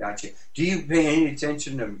 Gotcha. Do you pay any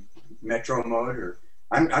attention to Metro mode, or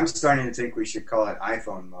I'm starting to think we should call it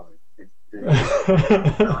iPhone mode?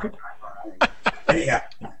 Yeah.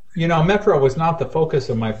 You know, Metro was not the focus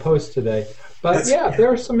of my post today, but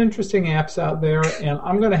there are some interesting apps out there, and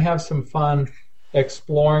I'm going to have some fun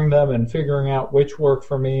exploring them and figuring out which work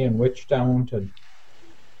for me and which don't. And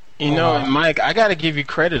you know, Mike, I got to give you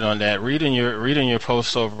credit on that. Reading your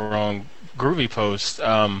post over on Groovy Post,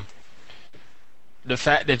 the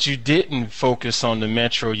fact that you didn't focus on the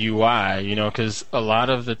Metro UI, you know, because a lot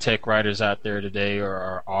of the tech writers out there today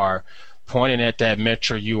are pointing at that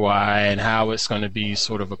Metro UI and how it's going to be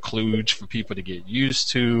sort of a kludge for people to get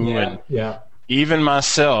used to. Even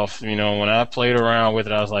myself, you know, when I played around with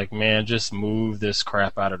it, I was like, man, just move this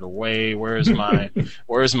crap out of the way. Where's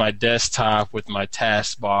my desktop with my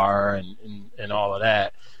taskbar and all of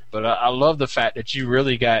that? But I love the fact that you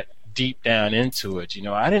really got deep down into it. You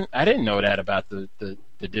know, I didn't know that about the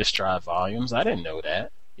disk drive volumes. I didn't know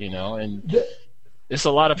that, you know, and it's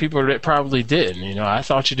a lot of people that probably didn't. You know, I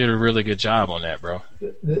thought you did a really good job on that, bro.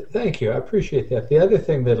 Thank you. I appreciate that. The other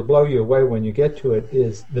thing that'll blow you away when you get to it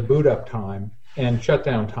is the boot up time and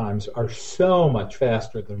shutdown times are so much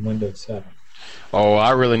faster than Windows 7. Oh,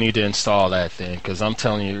 I really need to install that thing, because I'm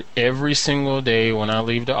telling you, every single day when I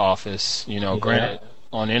leave the office, you know, granted,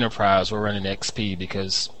 on Enterprise we're running XP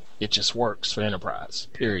because it just works for Enterprise,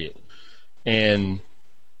 period. And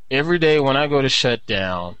every day when I go to shut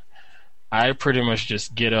down, I pretty much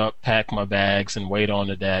just get up, pack my bags, and wait on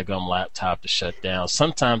the daggum laptop to shut down.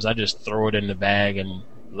 Sometimes I just throw it in the bag and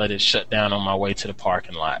let it shut down on my way to the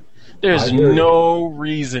parking lot. There's no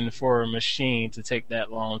reason for a machine to take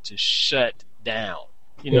that long to shut down.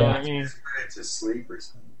 You know what I mean? Put it to sleep or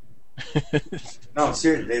something. No,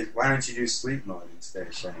 seriously, why don't you do sleep mode instead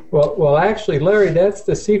of shutting it? Well, actually, Larry, that's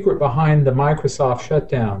the secret behind the Microsoft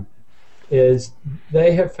shutdown, is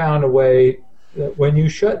they have found a way that when you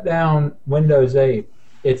shut down Windows 8,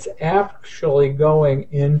 it's actually going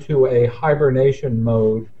into a hibernation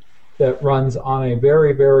mode that runs on a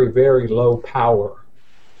very, very, very low power.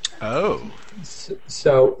 Oh.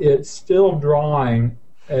 So it's still drawing,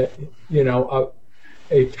 a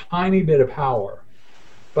tiny bit of power,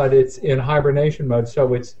 but it's in hibernation mode.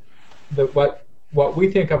 So it's what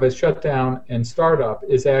we think of as shutdown and startup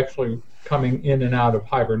is actually coming in and out of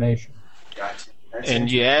hibernation. Gotcha.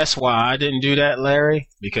 And you asked why I didn't do that, Larry?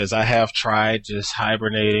 Because I have tried just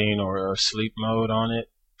hibernating or sleep mode on it.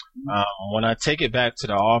 When I take it back to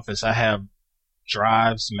the office, I have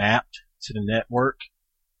drives mapped to the network,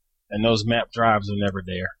 and those mapped drives are never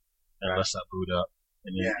there unless I boot up.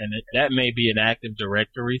 And that may be an Active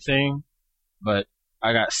Directory thing, but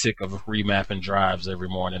I got sick of remapping drives every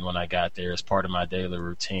morning when I got there as part of my daily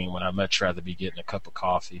routine when I'd much rather be getting a cup of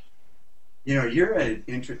coffee.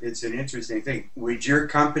 It's an interesting thing. Would your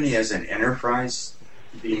company as an enterprise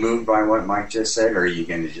be moved by what Mike just said, or are you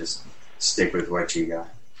going to just stick with what you got?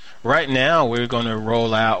 Right now, we're going to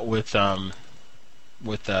roll out with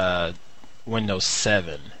Windows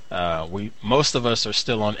 7. Most of us are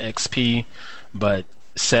still on XP, but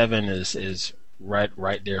 7 is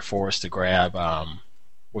right there for us to grab.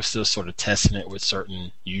 We're still sort of testing it with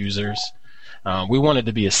certain users. We want it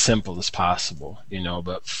to be as simple as possible,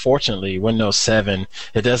 but fortunately Windows 7,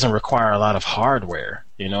 it doesn't require a lot of hardware,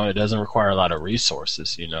 it doesn't require a lot of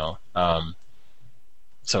resources,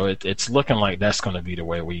 so it's looking like that's going to be the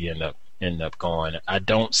way we end up going. I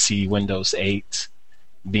don't see Windows 8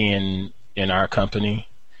 being in our company.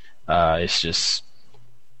 It's just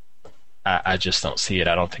I just don't see it.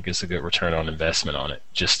 I don't think it's a good return on investment on it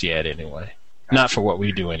just yet anyway. Not for what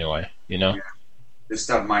we do anyway, Yeah. The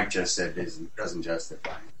stuff Mike just said doesn't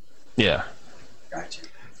justify it. Yeah. Gotcha.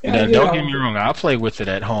 And don't get me wrong, I'll play with it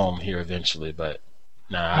at home here eventually, but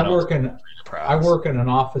I work in an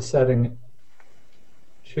office setting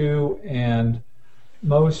too, and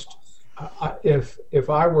if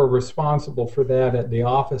I were responsible for that at the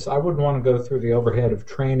office, I wouldn't want to go through the overhead of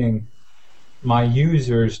training my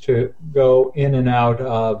users to go in and out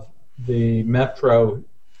of the Metro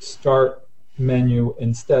Start menu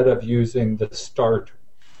instead of using the Start.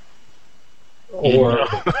 Or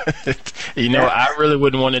I really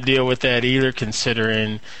wouldn't want to deal with that either,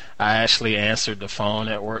 considering I actually answered the phone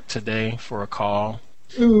at work today for a call.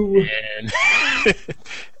 Ooh.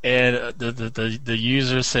 And the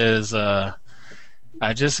user says, I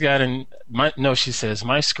just got she says,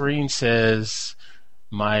 my screen says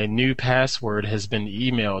my new password has been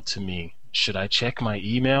emailed to me. Should I check my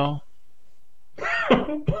email?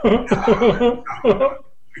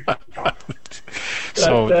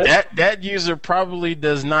 So that user probably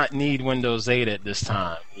does not need Windows 8 at this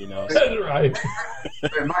time, That's right.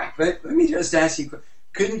 Mike, let me just ask you,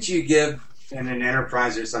 couldn't you give in an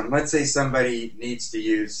enterprise or something, let's say somebody needs to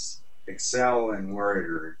use Excel and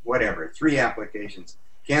Word or whatever, 3 applications.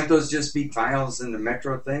 Can't those just be tiles in the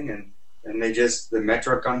Metro thing, and the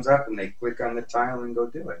Metro comes up and they click on the tile and go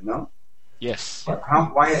do it? No? Yes.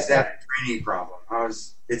 Why is that a training problem?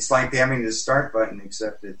 It's like having the Start button,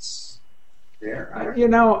 except it's there. You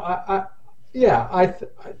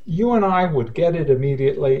and I would get it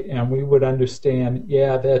immediately, and we would understand.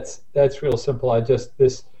 Yeah, that's real simple.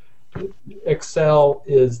 This Excel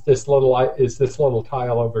is this little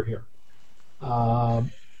tile over here.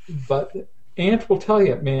 But Ant will tell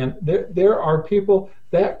you, man, there are people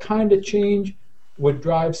that kind of change would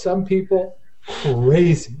drive some people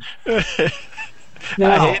crazy.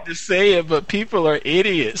 Now, I hate to say it, but people are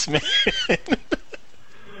idiots, man.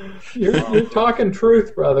 You're talking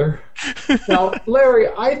truth, brother. Now, Larry,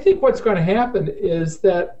 I think what's going to happen is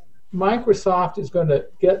that Microsoft is going to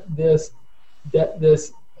get this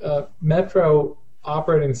Metro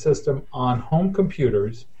operating system on home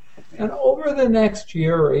computers, and over the next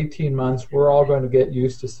year or 18 months, we're all going to get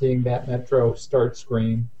used to seeing that Metro Start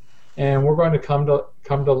screen, and we're going to come to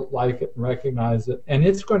like it and recognize it, and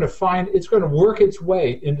it's going to work its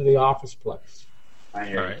way into the office place. I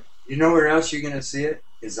hear you. You know where else you're going to see it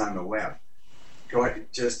is on the web. For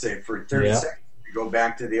 30 seconds, you go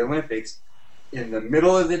back to the Olympics. In the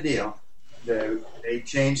middle of the deal, they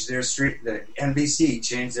changed their the NBC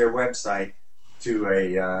changed their website to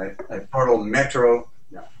a total Metro,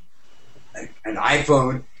 an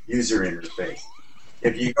iPhone user interface.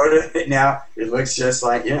 If you go to it now, it looks just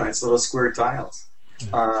like, it's little square tiles.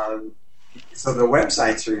 So the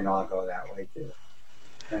websites are going to all go that way too.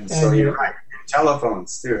 And so you're right.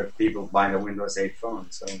 Telephones too, if people buy the Windows 8 phone.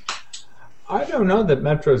 So I don't know that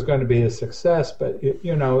Metro is going to be a success, but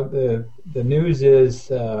the news is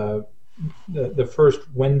the first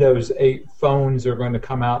Windows 8 phones are going to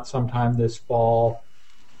come out sometime this fall.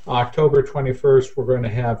 October 21st, we're going to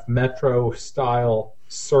have Metro style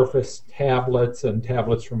Surface tablets and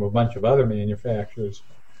tablets from a bunch of other manufacturers.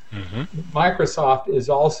 Mm-hmm. Microsoft is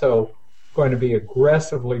also going to be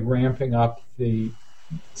aggressively ramping up the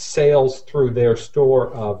sales through their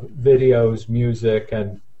store of videos, music,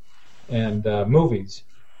 and movies.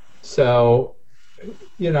 So,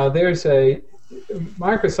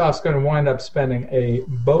 Microsoft's going to wind up spending a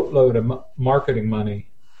boatload of marketing money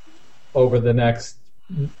over the next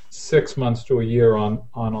 6 months to a year on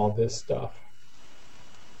all this stuff.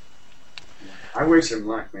 I wish them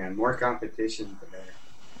luck, man. More competition, the better.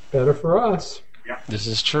 Better for us. Yeah. This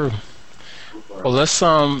is true. Well, let's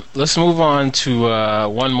move on to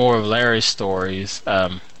one more of Larry's stories.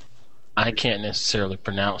 I can't necessarily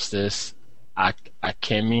pronounce this.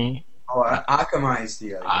 Akamai. Oh, Akamai is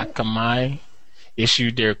the other. Akamai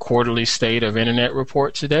issued their quarterly State of Internet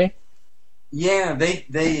report today. Yeah, they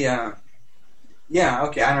yeah,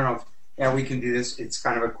 okay, I don't know. Yeah, we can do this. It's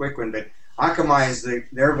kind of a quick one, but Akamai is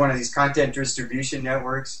they're one of these content distribution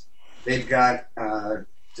networks. They've got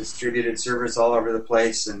distributed servers all over the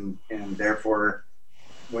place, and therefore,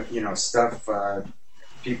 stuff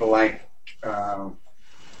people like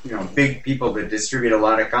big people that distribute a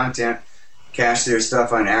lot of content cache their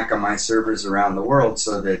stuff on Akamai servers around the world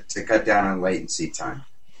to cut down on latency time.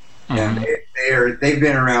 Mm-hmm. And they've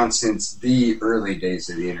been around since the early days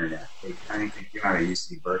of the internet. I think they came out of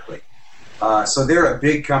UC Berkeley. So they're a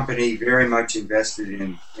big company, very much invested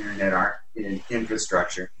in internet in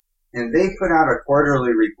infrastructure. And they put out a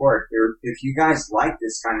quarterly report. If you guys like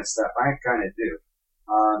this kind of stuff, I kind of do.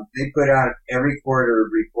 They put out every quarter a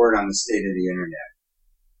report on the state of the internet.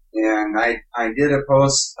 And I did a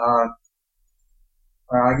post.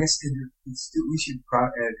 Well, I guess we should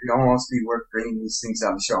almost be worth bringing these things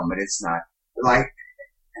on the show, but it's not. Like,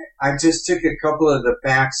 I just took a couple of the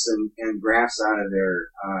facts and graphs out of their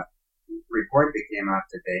report that came out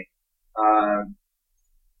today.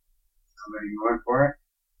 Somebody going for it?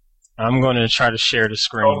 I'm going to try to share the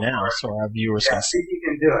screen now so our viewers can see if you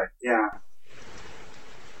can do it. Yeah.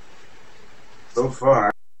 So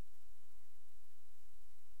far.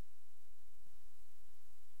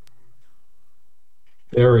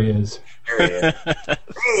 There he is. There he is.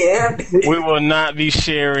 Yeah. We will not be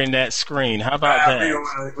sharing that screen. How about that?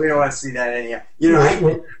 We don't want to see that anyhow.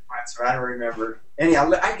 I don't remember.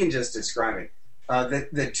 Anyhow, I can just describe it.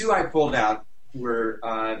 The two I pulled out were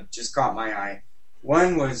just caught my eye.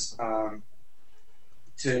 One was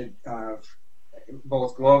to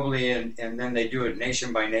both globally and then they do it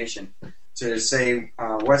nation by nation to say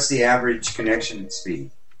what's the average connection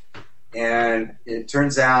speed. And it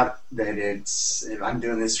turns out that I'm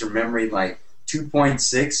doing this from memory, like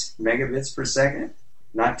 2.6 megabits per second.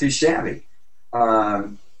 Not too shabby.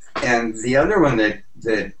 And the other one that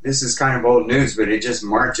this is kind of old news, but it just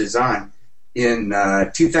marches on. In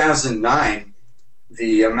 2009,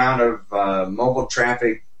 the amount of mobile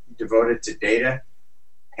traffic devoted to data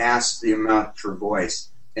passed the amount for voice.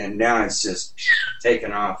 And now it's just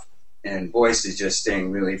taken off, and voice is just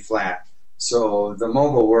staying really flat. So the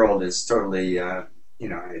mobile world is totally,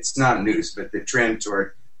 it's not news, but the trend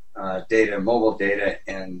toward mobile data,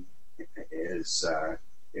 and is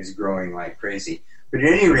growing like crazy. But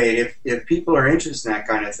at any rate, if people are interested in that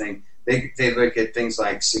kind of thing, they look at things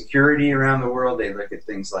like security around the world. They look at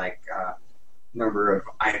things like number of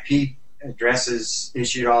IP addresses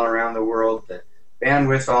issued all around the world, the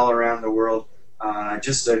bandwidth all around the world,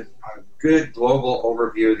 just a good global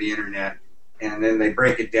overview of the internet. And then they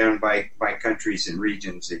break it down by countries and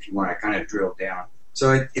regions if you want to kind of drill down.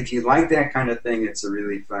 So if you like that kind of thing, it's a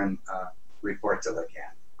really fun report to look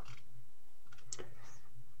at.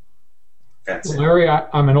 That's Larry,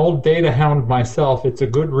 I'm an old data hound myself. It's a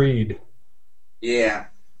good read. Yeah.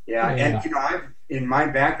 And in my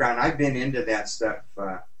background, I've been into that stuff.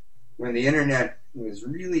 When the internet was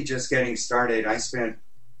really just getting started, I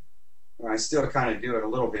still kind of do it a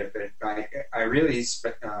little bit, but I really,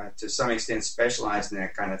 to some extent, specialized in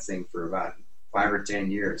that kind of thing for about 5 or 10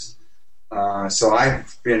 years. So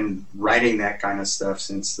I've been writing that kind of stuff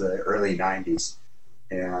since the early 90s.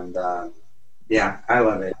 And, I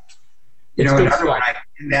love it. Another one,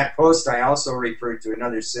 in that post, I also referred to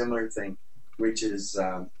another similar thing, which is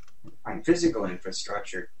on physical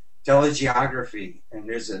infrastructure, telegeography, and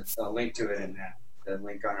there's a link to it in the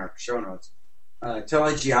link on our show notes.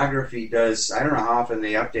 Telegeography does, I don't know how often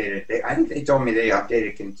they update it. I think they told me they update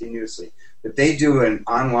it continuously, but they do an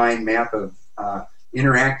online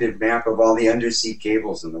interactive map of all the undersea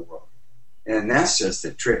cables in the world. And that's just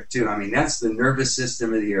a trip, too. I mean, that's the nervous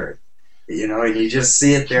system of the Earth. And you just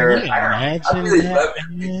see it there. I really love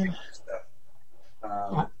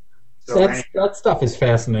that stuff. That stuff is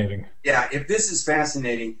fascinating. Yeah, if this is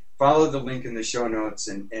fascinating, follow the link in the show notes,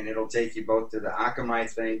 and it'll take you both to the Akamai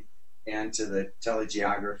thing and to the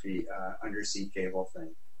telegeography undersea cable thing.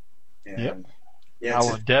 And, Yep. Yeah, I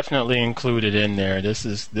will definitely include it in there. This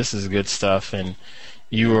is good stuff, and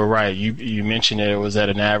you were right. You mentioned that it was at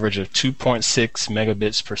an average of 2.6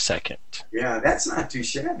 megabits per second. Yeah, that's not too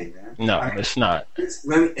shabby, man. No, it's not.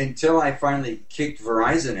 Until I finally kicked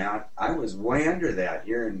Verizon out, I was way under that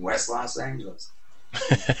here in West Los Angeles.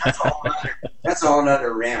 That's all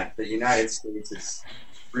another rant. The United States is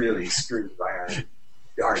really screwed by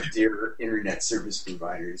our dear internet service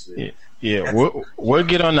providers. Yeah, we'll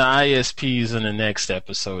get on the ISPs in the next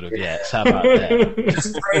episode of Yats. How about that?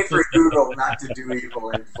 Just pray for Google not to do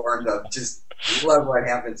evil informed of. Just love what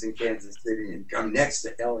happens in Kansas City and come next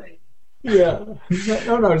to LA. Yeah.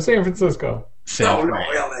 No, San Francisco.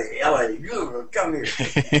 LA. Google, come here.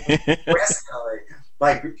 West LA.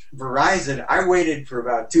 Like Verizon, I waited for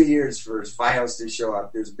about 2 years for Fios to show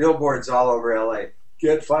up. There's billboards all over LA.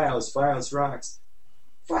 Get Fios. Fios rocks.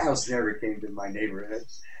 Fios never came to my neighborhood,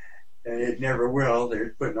 and it never will.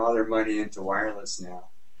 They're putting all their money into wireless now.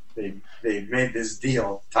 They've made this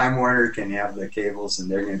deal. Time Warner can have the cables, and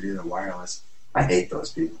they're going to do the wireless. I hate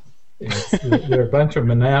those people. They're a bunch of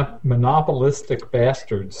monopolistic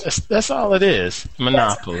bastards. That's all it is.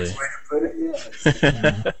 Monopoly. That's the best way to put it,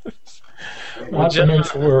 yes. Not to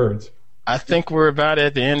mince words. I think we're about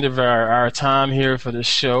at the end of our time here for the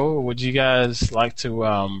show. Would you guys like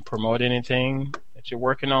to promote anything that you're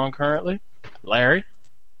working on currently? Larry?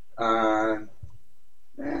 I'm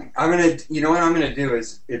gonna. You know what I'm gonna do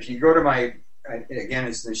is, if you go to my, again,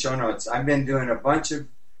 it's in the show notes. I've been doing a bunch of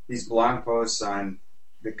these blog posts on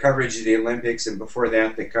the coverage of the Olympics, and before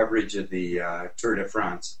that, the coverage of the Tour de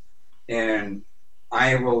France. And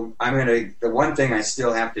the one thing I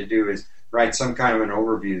still have to do is write some kind of an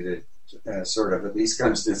overview that sort of at least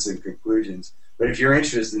comes to some conclusions. But if you're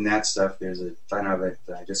interested in that stuff, there's a ton of it.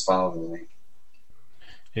 Just follow the link.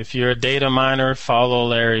 If you're a data miner, follow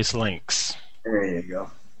Larry's links. There you go.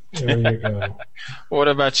 There you go. What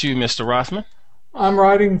about you, Mr. Rothman? I'm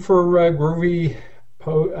writing for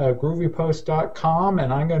groovypost.com,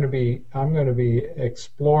 and I'm going to be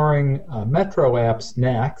exploring Metro apps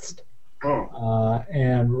next,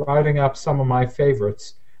 and writing up some of my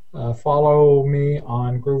favorites. Follow me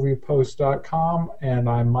on groovypost.com, and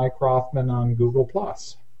I'm Mike Rothman on Google+.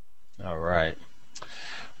 All right.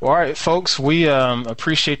 Well, all right, folks, we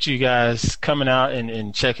appreciate you guys coming out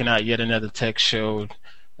and checking out yet another tech show,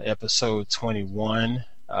 episode 21.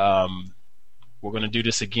 We're going to do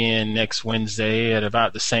this again next Wednesday at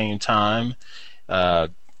about the same time. I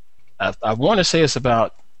want to say it's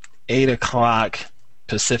about 8 o'clock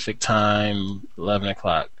Pacific time, 11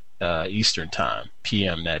 o'clock Eastern time,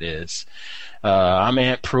 PM that is. I'm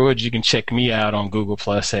Ant Pruitt. You can check me out on Google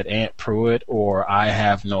Plus at Ant Pruitt, or I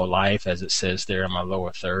Have No Life, as it says there in my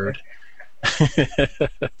lower third.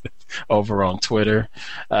 Over on Twitter.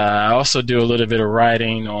 I also do a little bit of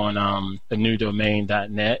writing on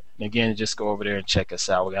thenewdomain.net. And again, just go over there and check us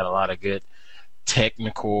out. We got a lot of good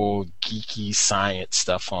technical, geeky science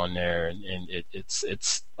stuff on there, and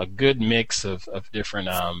it's a good mix of different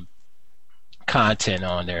content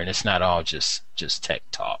on there, and it's not all just tech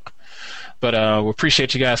talk. But we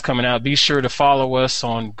appreciate you guys coming out. Be sure to follow us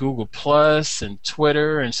on Google Plus and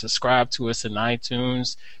Twitter, and subscribe to us in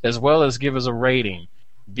iTunes, as well as give us a rating.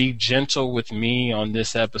 Be gentle with me on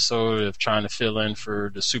this episode of trying to fill in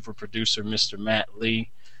for the super producer, Mr. Matt Lee.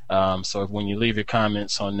 So when you leave your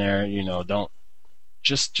comments on there, don't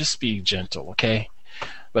just be gentle, okay?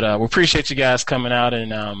 But we appreciate you guys coming out,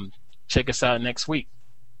 and check us out next week.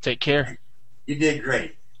 Take care. You did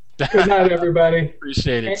great. Good night, everybody.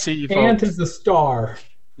 Appreciate it. See you, folks. Ant is the star.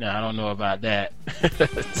 No, I don't know about that.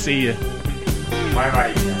 See you. Bye-bye,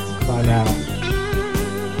 you guys. Bye now.